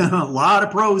 too. Yep. A lot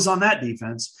of pros on that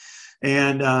defense.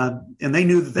 And they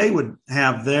knew that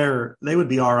they would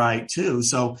be all right, too.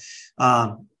 So,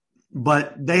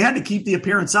 but they had to keep the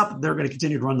appearance up. They're going to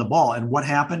continue to run the ball. And what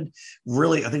happened,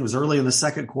 really, I think it was early in the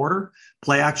second quarter,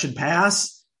 play action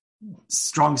pass,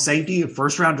 strong safety,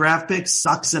 first-round draft pick,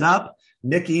 sucks it up.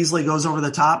 Nick Easley goes over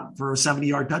the top for a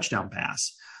 70-yard touchdown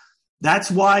pass. That's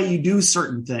why you do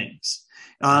certain things.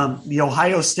 The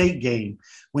Ohio State game,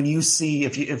 when you see,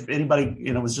 if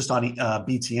anybody, was just on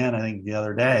BTN, I think the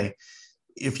other day,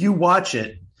 if you watch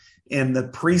it in the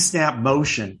pre-snap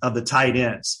motion of the tight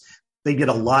ends, they get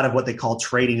a lot of what they call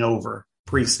trading over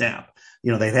pre-snap.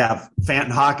 They'd have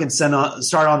Fanton Hawkinson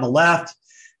start on the left,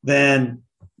 then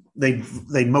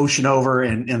they motion over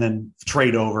and then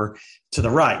trade over to the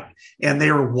right. And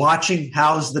they were watching,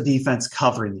 how's the defense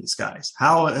covering these guys?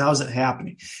 How's it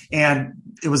happening? And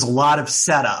it was a lot of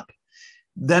setup.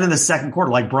 Then in the second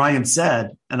quarter, like Brian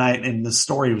said, and the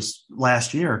story was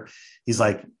last year, he's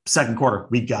like, second quarter,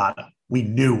 we got them. We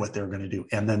knew what they were going to do.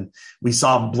 And then we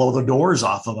saw them blow the doors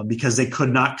off of them because they could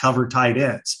not cover tight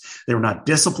ends. They were not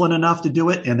disciplined enough to do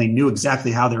it, and they knew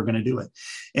exactly how they were going to do it.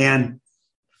 And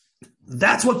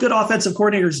that's what good offensive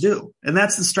coordinators do. And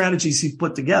that's the strategies he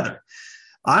put together.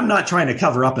 I'm not trying to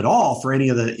cover up at all for any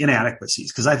of the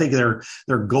inadequacies, because I think their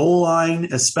goal line,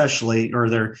 especially, or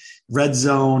their red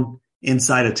zone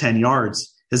inside of 10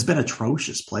 yards, has been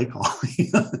atrocious play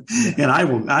calling. And I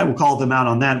will call them out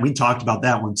on that. We talked about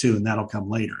that one too, and that'll come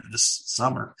later this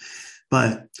summer.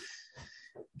 But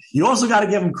you also got to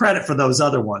give them credit for those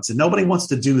other ones. And nobody wants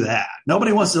to do that.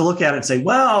 Nobody wants to look at it and say,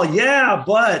 well, yeah,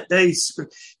 but they,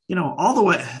 all the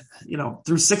way,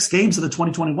 through 6 games of the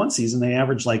 2021 season, they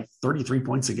averaged like 33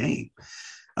 points a game.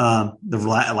 The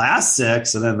last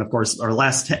 6, and then of course, or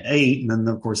last 8. And then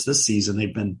of course, this season,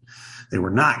 they were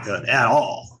not good at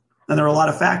all. And there are a lot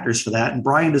of factors for that. And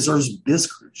Brian deserves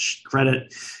his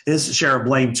credit, his share of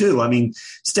blame too. I mean,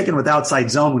 sticking with outside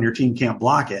zone when your team can't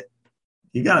block it,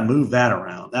 you got to move that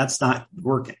around. That's not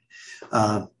working.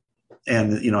 And,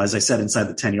 as I said, inside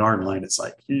the 10-yard line, it's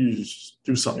like, you just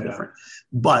do something different.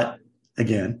 But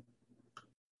again,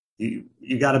 you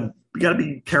got to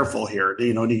be careful here.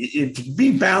 To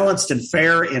be balanced and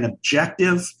fair and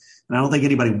objective. And I don't think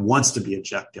anybody wants to be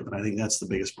objective. And I think that's the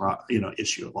biggest,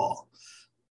 issue of all.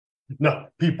 No,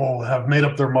 people have made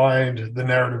up their mind. The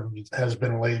narrative has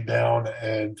been laid down.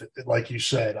 And like you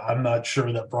said, I'm not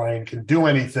sure that Brian can do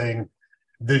anything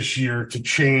this year to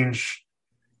change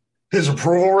his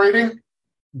approval rating,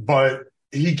 but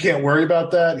he can't worry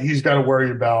about that. He's got to worry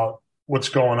about what's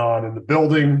going on in the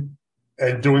building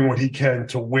and doing what he can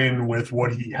to win with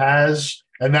what he has.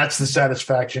 And that's the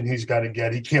satisfaction he's got to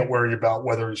get. He can't worry about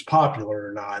whether he's popular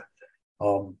or not.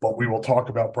 But we will talk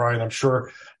about Brian, I'm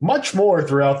sure, much more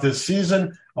throughout this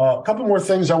season. A couple more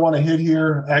things I want to hit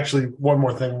here. Actually, one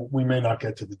more thing. We may not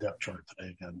get to the depth chart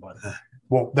today again, but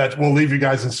we'll leave you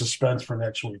guys in suspense for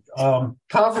next week.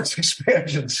 Conference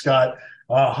expansion, Scott.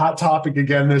 Hot topic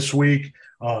again this week.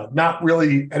 Not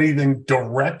really anything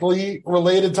directly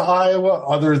related to Iowa,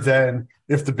 other than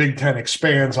if the Big Ten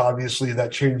expands, obviously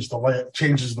that changes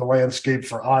the landscape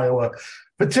for Iowa,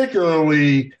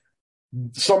 particularly.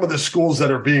 Some of the schools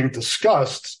that are being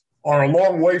discussed are a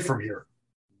long way from here.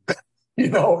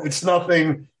 It's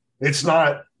nothing. It's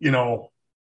not,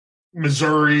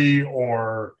 Missouri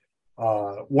or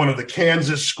one of the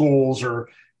Kansas schools or,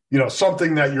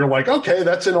 something that you're like, okay,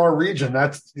 that's in our region.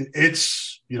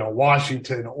 It's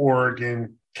Washington,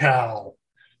 Oregon, Cal,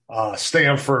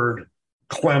 Stanford,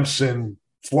 Clemson,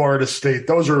 Florida State.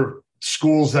 Those are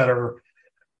schools that are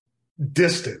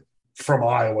distant from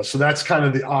Iowa. So that's kind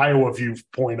of the Iowa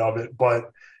viewpoint of it,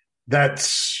 but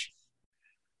that's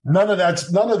none of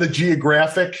the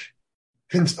geographic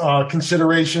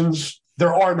considerations.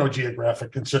 There are no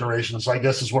geographic considerations, I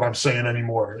guess is what I'm saying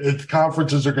anymore.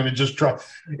 Conferences are going to just try.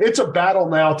 It's a battle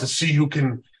now to see who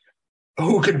can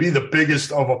be the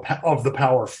biggest of the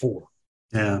Power Four.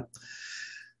 Yeah.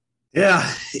 Yeah,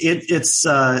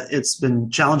 it's been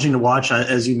challenging to watch.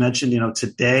 As you mentioned,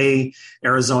 today,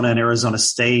 Arizona and Arizona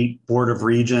State Board of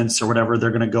Regents or whatever,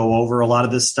 they're going to go over a lot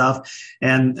of this stuff.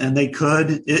 And they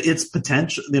could, it's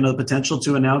potential, the potential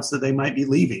to announce that they might be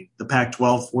leaving the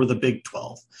Pac-12 for the Big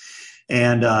 12.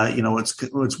 And,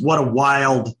 it's what a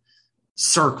wild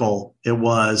circle it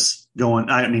was going.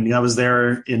 I mean, I was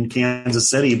there in Kansas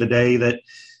City the day that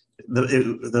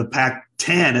the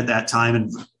Pac-10 at that time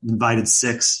invited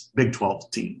 6 Big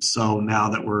 12 teams. So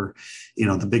now that we're,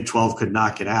 the Big 12 could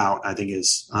knock it out, I think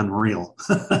is unreal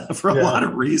for a lot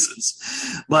of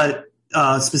reasons. But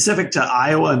specific to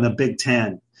Iowa and the Big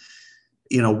 10,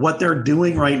 what they're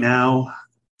doing right now,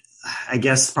 I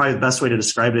guess probably the best way to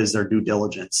describe it is their due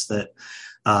diligence. That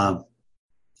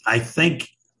I think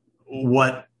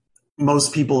what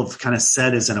most people have kind of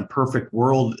said is in a perfect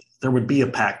world, there would be a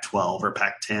Pac-12 or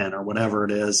Pac-10 or whatever it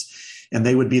is, and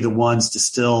they would be the ones to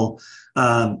still,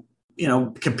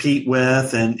 compete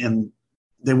with, and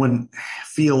they wouldn't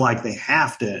feel like they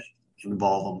have to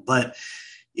involve them. But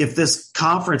if this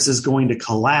conference is going to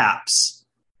collapse,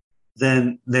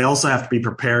 then they also have to be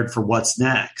prepared for what's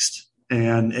next.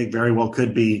 And it very well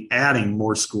could be adding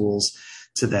more schools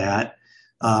to that.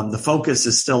 The focus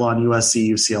is still on USC,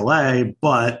 UCLA,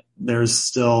 but there's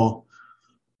still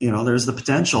 – there's the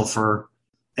potential for,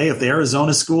 hey, if the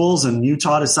Arizona schools and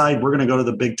Utah decide we're going to go to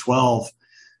the Big 12,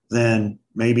 then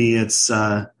maybe it's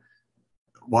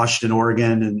Washington,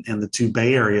 Oregon, and the 2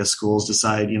 Bay Area schools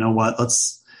decide,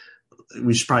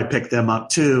 we should probably pick them up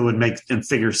too and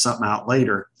figure something out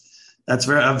later. That's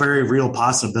a very real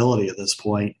possibility at this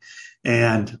point.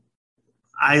 And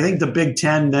I think the Big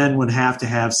Ten then would have to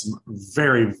have some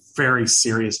very, very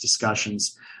serious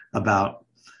discussions about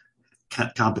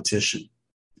competition.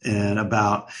 And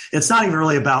it's not even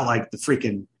really about like the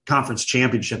freaking conference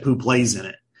championship, who plays in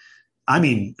it. I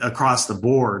mean, across the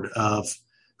board of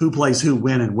who plays who,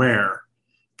 when, and where,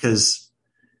 because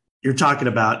you're talking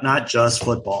about not just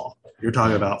football. You're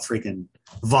talking about freaking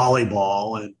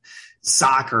volleyball and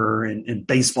soccer and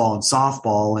baseball and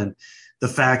softball. And the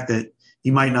fact that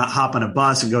you might not hop on a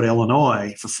bus and go to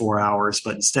Illinois for 4 hours,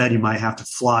 but instead you might have to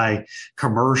fly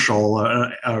commercial,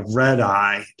 a red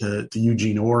eye to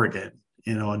Eugene, Oregon,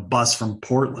 and bus from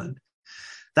Portland.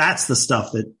 That's the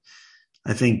stuff that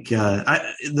I think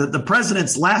the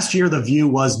president's last year, the view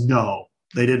was no,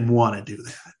 they didn't want to do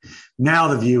that. Now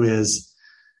the view is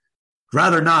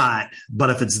rather not, but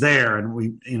if it's there and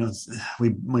we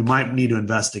might need to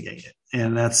investigate it.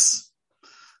 And that's,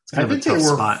 I think they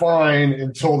were fine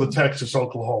until the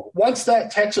Texas-Oklahoma. Once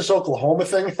that Texas-Oklahoma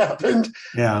thing happened,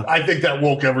 I think that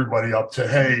woke everybody up to,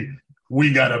 hey,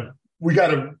 we gotta,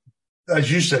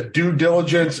 as you said, due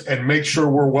diligence and make sure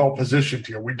we're well positioned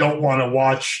here. We don't want to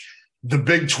watch the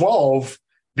Big 12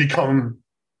 become,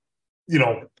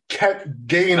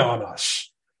 gain on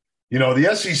us. The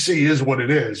SEC is what it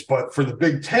is, but for the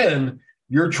Big 10,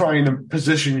 you're trying to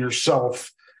position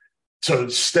yourself to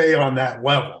stay on that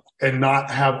level and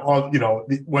not have,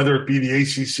 whether it be the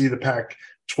ACC, the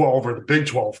Pac-12, or the Big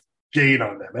 12, gain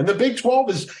on them. And the Big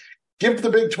 12 give the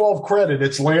Big 12 credit.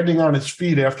 It's landing on its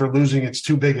feet after losing its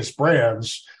two biggest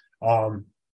brands. But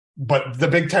the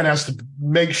Big 10 has to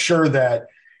make sure that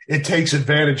it takes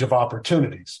advantage of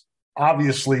opportunities.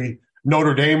 Obviously,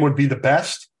 Notre Dame would be the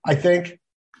best, I think,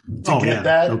 to get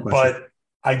that. No, but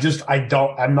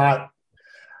I'm not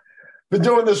been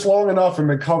doing this long enough and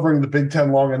been covering the Big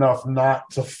Ten long enough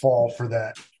not to fall for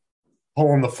that,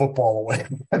 pulling the football away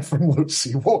from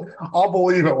Lucy. Well, I'll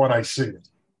believe it when I see it.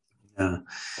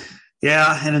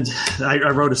 Yeah, and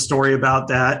I wrote a story about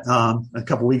that a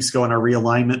couple weeks ago in our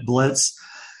realignment blitz.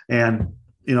 And,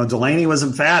 Delaney was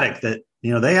emphatic that,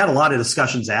 they had a lot of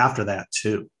discussions after that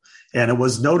too. And it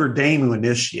was Notre Dame who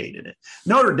initiated it.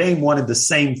 Notre Dame wanted the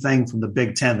same thing from the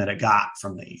Big Ten that it got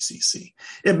from the ACC.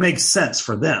 It makes sense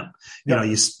for them. Yeah.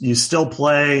 You still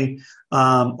play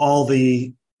all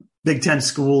the Big Ten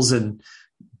schools in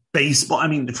baseball. I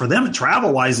mean, for them,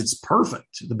 travel-wise, it's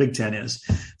perfect. The Big Ten is.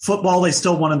 Football, they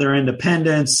still wanted their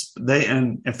independence.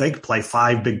 And if they could play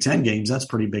 5 Big Ten games, that's a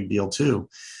pretty big deal too.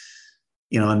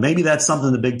 And maybe that's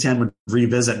something the Big Ten would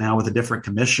revisit now with a different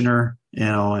commissioner,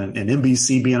 and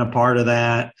NBC being a part of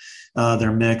that,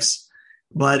 their mix.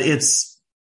 But it's,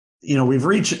 we're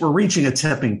reaching a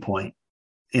tipping point,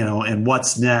 and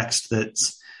what's next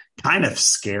that's kind of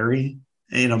scary,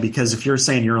 because if you're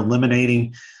saying you're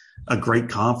eliminating a great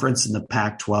conference in the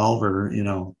Pac-12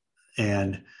 or,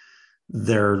 and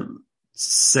they're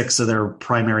 6 of their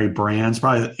primary brands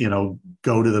probably,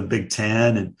 go to the Big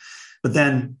Ten. But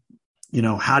then,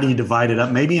 how do you divide it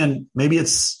up? Maybe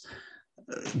it's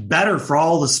better for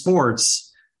all the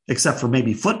sports except for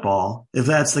maybe football, if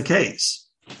that's the case.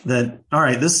 That, all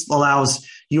right, this allows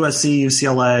USC,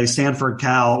 UCLA, Stanford,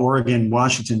 Cal, Oregon,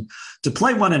 Washington to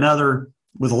play one another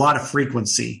with a lot of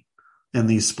frequency in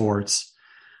these sports,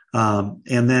 and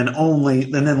then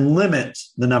limit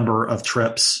the number of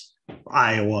trips.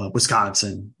 Iowa,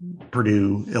 Wisconsin,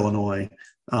 Purdue, Illinois,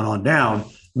 on down.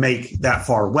 Make that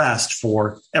far west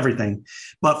for everything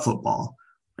but football.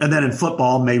 And then in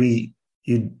football, maybe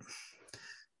you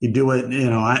do it,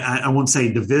 I won't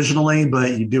say divisionally,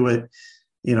 but you do it,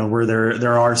 where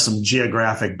there are some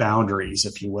geographic boundaries,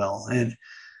 if you will. And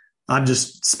I'm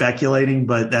just speculating,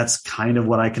 but that's kind of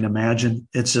what I can imagine.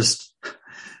 It's just,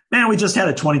 man, we just had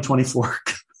a 2024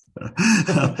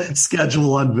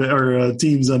 schedule or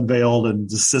teams unveiled and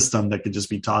the system that could just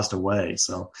be tossed away.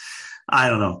 So I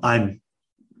don't know.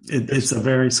 It's a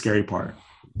very scary part.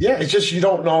 Yeah, it's just you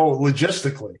don't know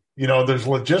logistically. There's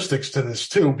logistics to this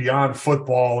too beyond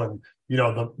football and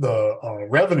the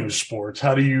revenue sports.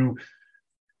 How do you?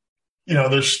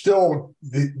 There's still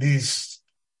these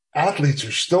athletes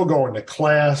are still going to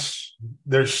class.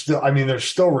 There's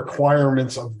still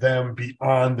requirements of them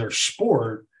beyond their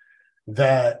sport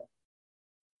that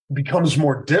becomes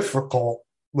more difficult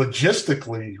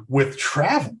logistically with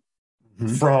travel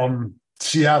from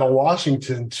Seattle,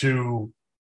 Washington to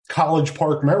College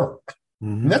Park, Maryland.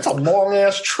 Mm-hmm. And that's a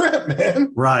long-ass trip,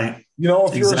 man. Right.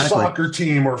 If you're a soccer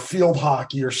team or field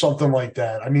hockey or something like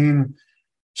that. I mean,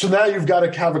 so now you've got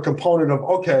to have a component of,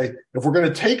 okay, if we're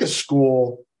going to take a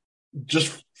school,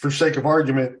 just for sake of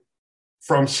argument,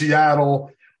 from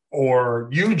Seattle or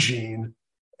Eugene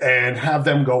and have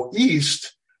them go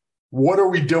east, what are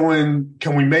we doing?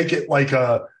 Can we make it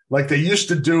like they used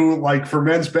to do, like for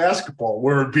men's basketball,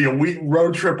 where it'd be a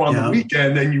road trip on the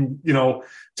weekend and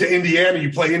to Indiana,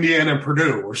 you play Indiana and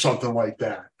Purdue or something like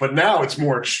that. But now it's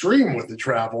more extreme with the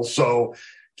travel. So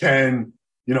can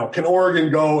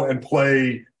Oregon go and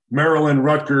play Maryland,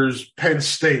 Rutgers, Penn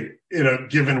State in a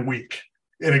given week,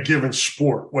 in a given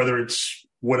sport, whether it's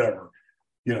whatever,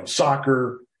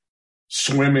 soccer,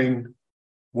 swimming,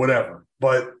 whatever.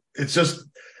 But it's just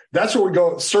that's where we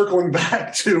go, circling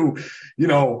back to,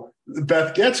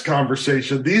 Beth Goetz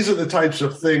conversation. These are the types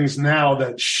of things now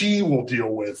that she will deal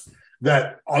with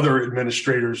that other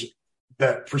administrators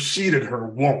that preceded her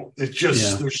won't. It's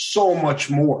just, there's so much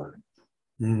more.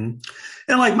 Mm-hmm.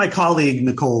 And like my colleague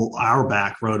Nicole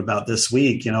Auerbach wrote about this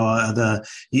week,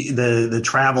 the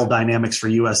travel dynamics for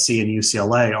USC and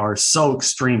UCLA are so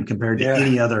extreme compared to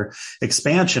any other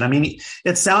expansion. I mean,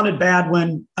 it sounded bad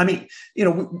when, I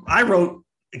wrote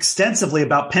extensively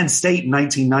about Penn State in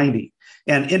 1990,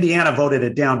 and Indiana voted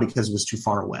it down because it was too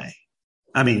far away.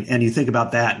 I mean, and you think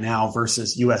about that now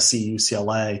versus USC,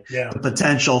 UCLA, the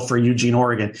potential for Eugene,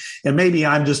 Oregon. And maybe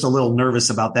I'm just a little nervous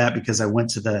about that because I went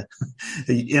to the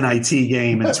NIT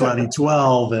game in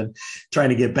 2012 and trying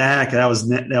to get back. That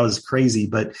was crazy.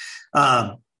 But,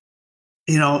 but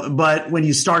when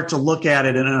you start to look at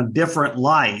it in a different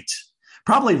light,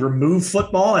 probably remove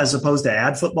football as opposed to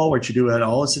add football, which you do at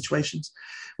all the situations.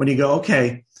 When you go,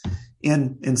 okay,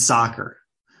 in soccer,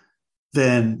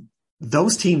 then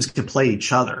those teams could play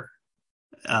each other.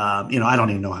 I don't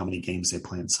even know how many games they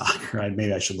play in soccer.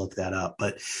 Maybe I should look that up.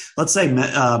 But let's say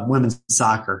women's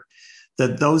soccer,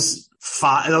 that those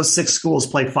 6 schools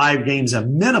play 5 games at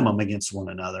minimum against one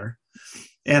another.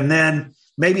 And then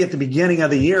maybe at the beginning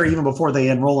of the year, even before they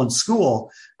enroll in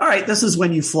school, all right, this is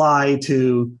when you fly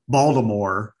to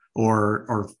Baltimore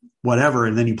or whatever,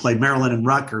 and then you play Maryland and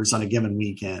Rutgers on a given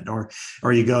weekend, or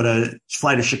you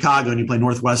fly to Chicago and you play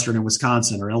Northwestern and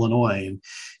Wisconsin or Illinois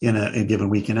in a given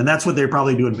weekend. And that's what they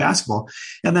probably do in basketball.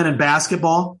 And then in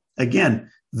basketball, again,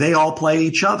 they all play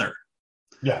each other.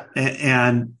 Yeah.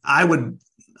 And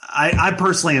I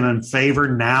personally am in favor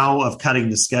now of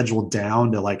cutting the schedule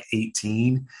down to like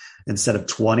 18 instead of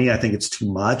 20. I think it's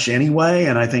too much anyway.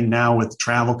 And I think now with the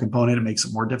travel component, it makes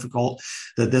it more difficult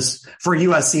that this for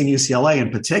USC and UCLA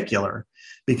in particular,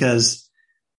 because,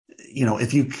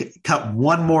 if you cut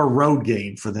one more road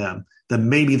game for them, then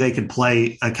maybe they could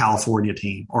play a California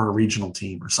team or a regional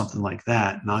team or something like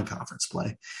that, non-conference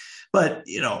play. But,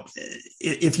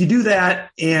 if you do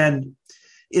that and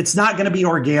it's not going to be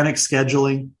organic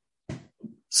scheduling,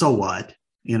 so what,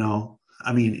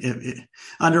 I mean,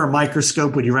 under a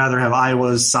microscope, would you rather have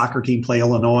Iowa's soccer team play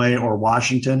Illinois or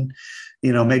Washington?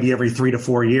 Maybe every 3 to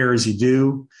 4 years you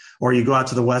do, or you go out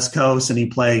to the West Coast and you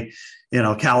play,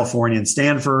 California and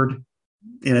Stanford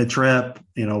in a trip,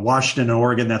 Washington and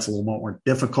Oregon. That's a little more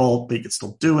difficult, but you can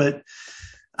still do it.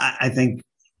 I think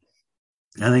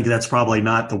that's probably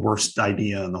not the worst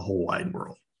idea in the whole wide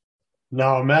world.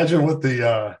 Now imagine what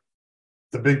the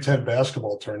Big Ten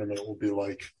basketball tournament will be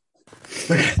like.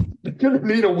 They're going to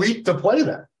need a week to play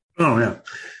that. Oh, yeah.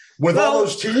 With all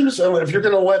those teams, if you're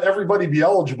going to let everybody be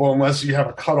eligible, unless you have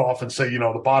a cutoff and say,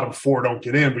 the bottom 4 don't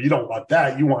get in, but you don't want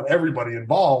that. You want everybody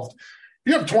involved.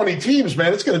 You have 20 teams,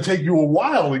 man. It's going to take you a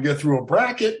while to get through a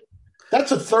bracket.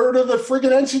 That's a third of the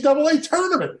friggin' NCAA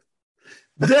tournament.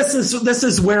 This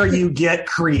is where you get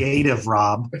creative,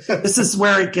 Rob. This is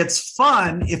where it gets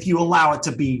fun if you allow it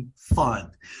to be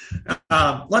fun.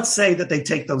 Let's say that they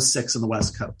take those 6 in the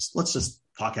West Coast. Let's just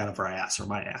talk out of our ass, or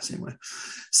my ass anyway.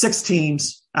 6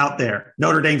 teams out there.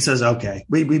 Notre Dame says, okay,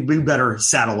 we better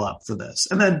saddle up for this.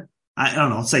 And then, I don't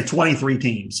know, say 23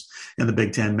 teams in the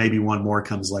Big Ten. Maybe one more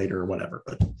comes later or whatever.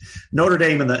 But Notre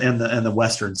Dame and the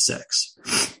Western 6.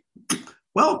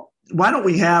 Well, why don't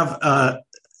we have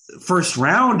first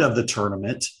round of the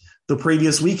tournament the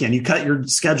previous weekend? You cut your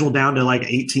schedule down to like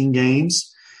 18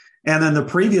 games. And then the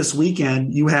previous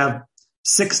weekend, you have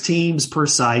 6 teams per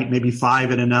site, maybe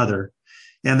 5 in another.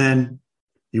 And then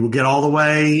you will get all the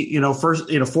way,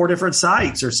 4 different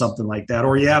sites or something like that.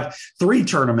 Or you have 3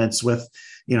 tournaments with,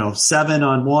 7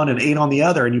 on one and 8 on the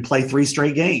other, and you play 3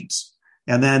 straight games.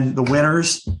 And then the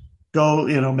winners go,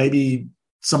 maybe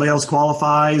somebody else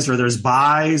qualifies, or there's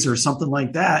buys or something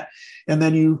like that. And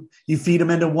then you feed them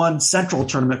into one central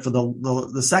tournament for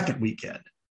the second weekend.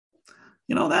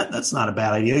 That's not a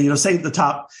bad idea. Say the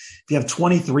top, if you have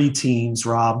 23 teams,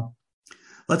 Rob,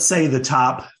 let's say the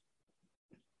top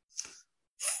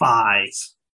 5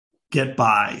 get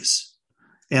buys.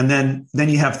 And then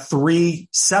you have 3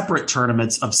 separate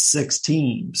tournaments of 6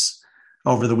 teams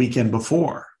over the weekend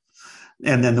before.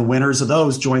 And then the winners of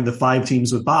those join the 5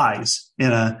 teams with buys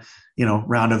in a,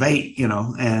 round of 8,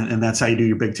 and that's how you do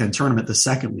your Big Ten tournament the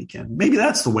second weekend. Maybe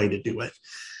that's the way to do it.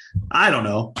 I don't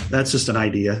know. That's just an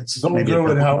idea. Don't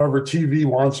do it however TV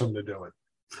wants them to do it.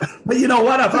 But you know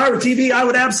what? If I were TV, I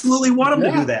would absolutely want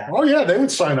them to do that. Oh, yeah. They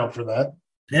would sign up for that.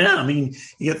 Yeah. I mean,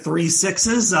 you get 3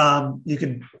 6s. You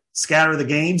can scatter the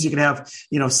games. You can have,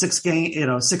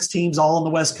 6 teams all on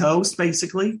the West Coast,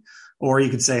 basically. Or you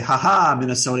could say,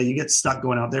 Minnesota, you get stuck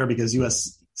going out there because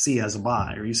SEC has a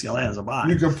bye or UCLA has a bye.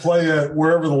 You can play at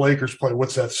wherever the Lakers play.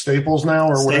 What's that, Staples now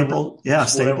or whatever? Yeah,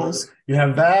 Staples. Whatever. You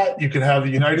have that. You could have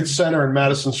the United Center and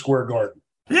Madison Square Garden.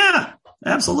 Yeah,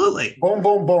 absolutely. Boom,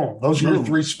 boom, boom. Those are your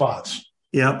 3 spots.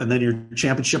 Yep, and then your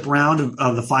championship round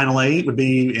of the final 8 would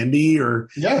be Indy or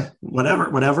whatever,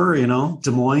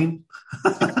 Des Moines.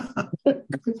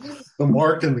 The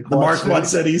Mark and the Quad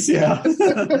Cities, yeah.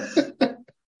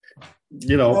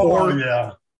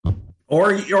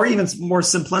 Or even more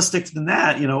simplistic than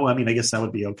that, I guess that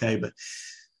would be okay, but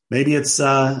maybe it's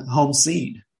home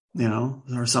seed,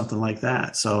 or something like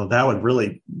that. So that would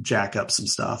really jack up some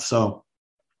stuff. So,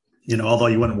 although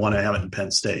you wouldn't want to have it in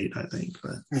Penn State, I think,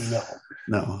 but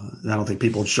no, I don't think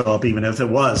people would show up even if it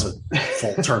was a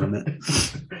full tournament.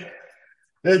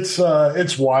 It's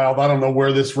wild. I don't know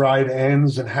where this ride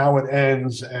ends and how it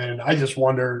ends. And I just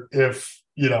wonder if,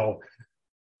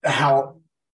 how,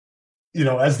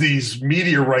 as these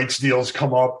media rights deals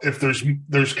come up, if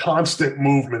there's constant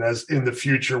movement as in the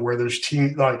future where there's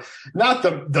teams like not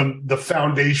the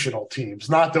foundational teams,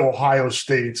 not the Ohio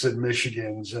States and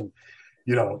Michigans and,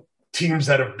 teams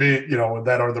that have been,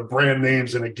 that are the brand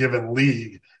names in a given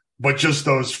league, but just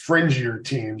those fringier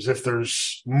teams. If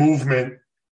there's movement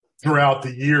throughout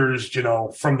the years,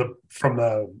 from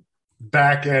the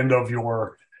back end of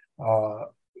your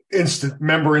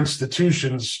member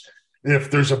institutions,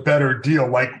 if there's a better deal,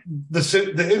 like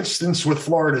the instance with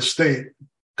Florida State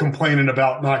complaining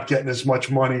about not getting as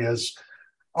much money as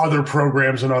other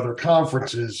programs and other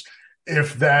conferences,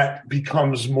 if that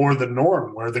becomes more the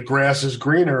norm where the grass is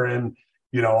greener and,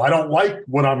 I don't like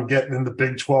what I'm getting in the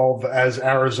Big 12 as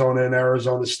Arizona and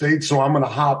Arizona State, so I'm going to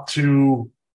hop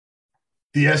to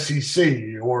the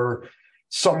SEC or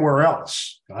somewhere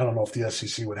else. I don't know if the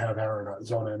SEC would have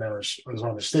Arizona and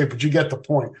Arizona State, but you get the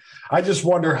point. I just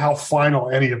wonder how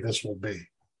final any of this will be.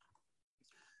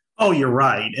 Oh, you're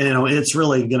right. It's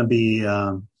really going to be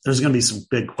there's going to be some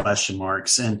big question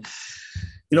marks. And,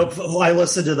 I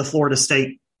listened to the Florida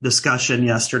State discussion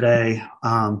yesterday.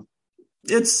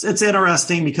 It's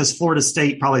interesting because Florida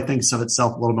State probably thinks of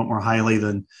itself a little bit more highly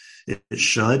than it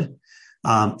should.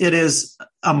 It is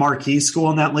a marquee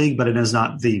school in that league, but it is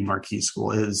not the marquee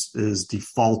school. It is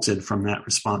defaulted from that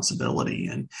responsibility.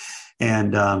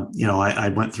 And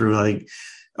I went through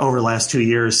over the last 2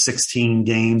 years, 16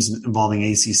 games involving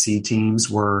ACC teams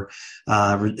had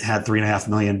 3.5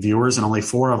 million viewers, and only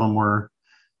 4 of them were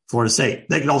Florida State.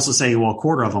 They could also say, well, a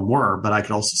quarter of them were, but I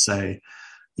could also say,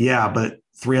 yeah, but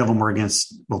 3 of them were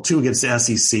 2 against the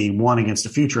SEC, 1 against a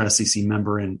future SEC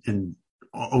member in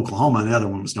Oklahoma, and the other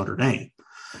one was Notre Dame.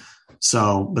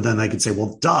 So, but then they could say,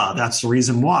 well, duh, that's the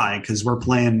reason why, because we're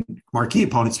playing marquee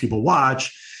opponents people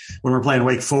watch. When we're playing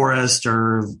Wake Forest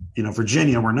or,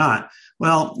 Virginia, we're not.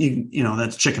 Well,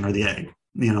 that's chicken or the egg.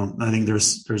 I think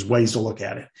there's ways to look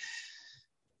at it.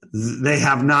 They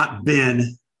have not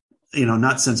been,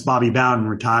 not since Bobby Bowden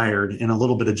retired and a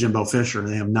little bit of Jimbo Fisher,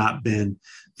 they have not been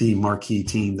the marquee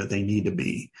team that they need to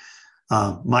be.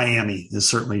 Miami has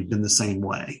certainly been the same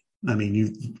way. I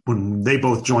mean, when they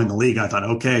both joined the league, I thought,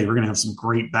 okay, we're going to have some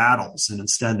great battles. And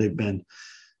instead they've been,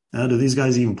 do these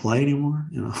guys even play anymore?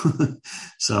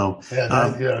 So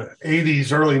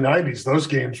 80s, early 90s, those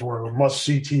games were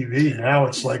must-see TV. Now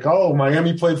it's like, oh,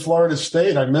 Miami played Florida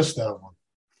State. I missed that one.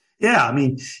 Yeah, I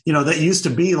mean, that used to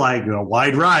be like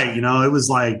wide right. It was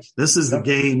like, this is the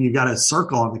game you got to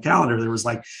circle on the calendar. There was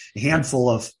like a handful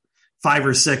of 5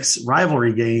 or 6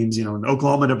 rivalry games,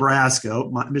 Oklahoma, Nebraska,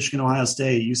 Michigan, Ohio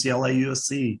State, UCLA,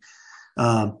 USC,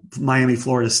 Miami,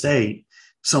 Florida State.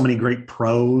 So many great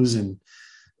pros. And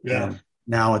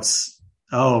now it's,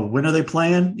 when are they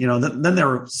playing? Then they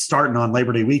were starting on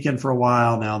Labor Day weekend for a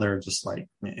while. Now they're just like,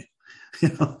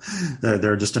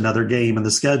 they're just another game in the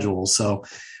schedule. So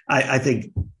I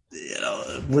think,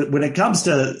 when it comes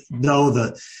to in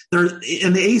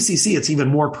the ACC, it's even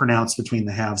more pronounced between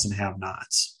the haves and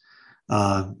have-nots.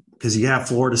 Because you have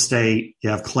Florida State, you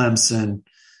have Clemson,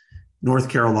 North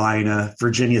Carolina,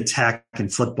 Virginia Tech in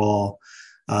football,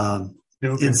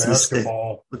 Duke and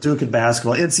basketball.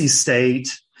 NC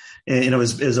State,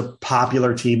 is a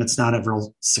popular team. It's not a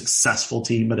real successful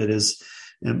team, but it is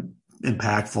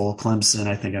impactful. Clemson,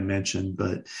 I think I mentioned,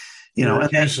 but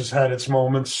Syracuse has had its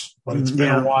moments, but it's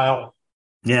been a while.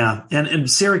 Yeah, and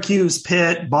Syracuse,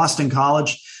 Pitt, Boston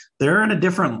College, they're in a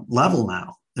different level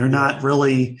now. They're not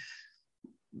really,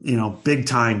 big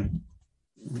time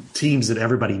teams that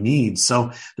everybody needs.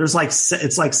 So there's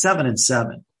it's like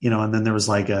 7-7, and then there was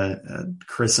like a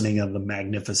christening of the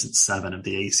Magnificent Seven of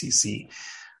the ACC.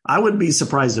 I wouldn't be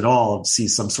surprised at all to see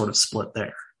some sort of split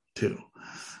there too.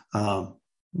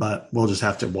 But we'll just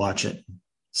have to watch it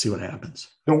see what happens.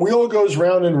 The wheel goes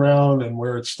round and round, and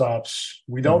where it stops,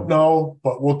 we don't know,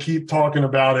 but we'll keep talking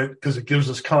about it because it gives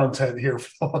us content here for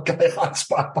the Hawkeye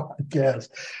Hotspot Podcast.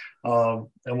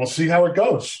 And we'll see how it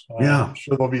goes. I'm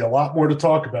sure there'll be a lot more to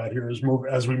talk about here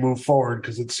as we move forward,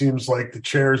 because it seems like the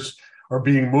chairs are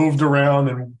being moved around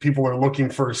and people are looking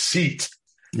for a seat,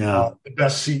 the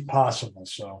best seat possible.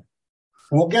 So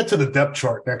we'll get to the depth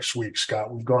chart next week,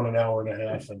 Scott. We've gone an hour and a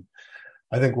half, and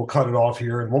I think we'll cut it off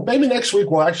here. And maybe next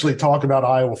week we'll actually talk about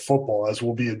Iowa football, as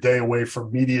we'll be a day away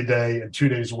from Media Day and 2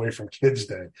 days away from Kids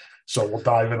Day. So we'll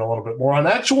dive in a little bit more on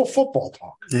actual football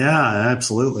talk. Yeah,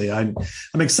 absolutely. I'm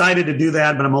excited to do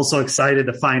that, but I'm also excited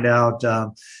to find out,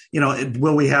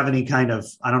 will we have any kind of,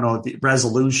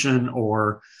 resolution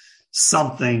or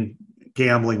something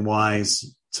gambling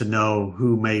wise to know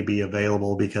who may be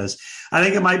available, because I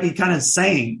think it might be kind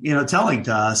of telling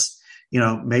to us,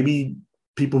 maybe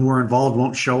people who are involved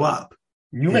won't show up.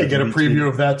 You may get a preview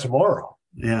of that tomorrow.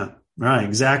 Yeah, right.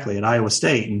 Exactly. At Iowa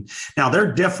State. And now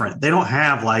they're different. They don't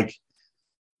have like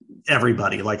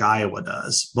everybody like Iowa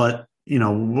does, but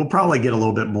we'll probably get a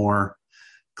little bit more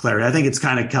clarity. I think it's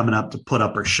kind of coming up to put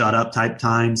up or shut up type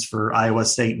times for Iowa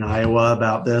State and Iowa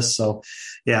about this. So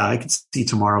yeah, I could see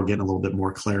tomorrow getting a little bit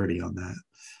more clarity on that.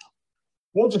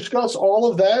 We'll discuss all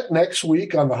of that next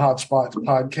week on the Hotspot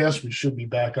Podcast. We should be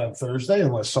back on Thursday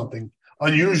unless something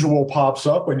unusual pops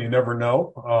up, and you never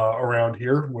know around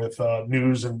here with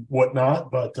news and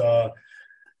whatnot. But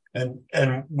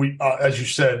and we, as you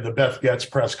said, the Beth Goetz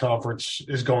press conference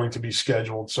is going to be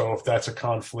scheduled. So if that's a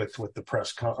conflict with the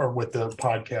or with the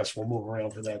podcast, we'll move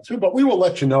around for that too. But we will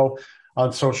let you know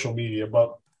on social media.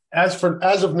 But as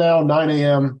of now, 9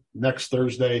 a.m. next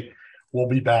Thursday, we'll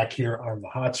be back here on the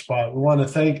Hotspot. We want to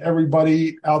thank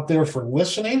everybody out there for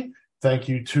listening. Thank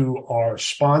you to our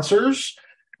sponsors.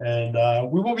 And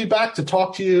we will be back to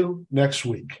talk to you next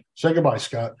week. Say goodbye,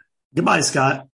 Scott. Goodbye, Scott.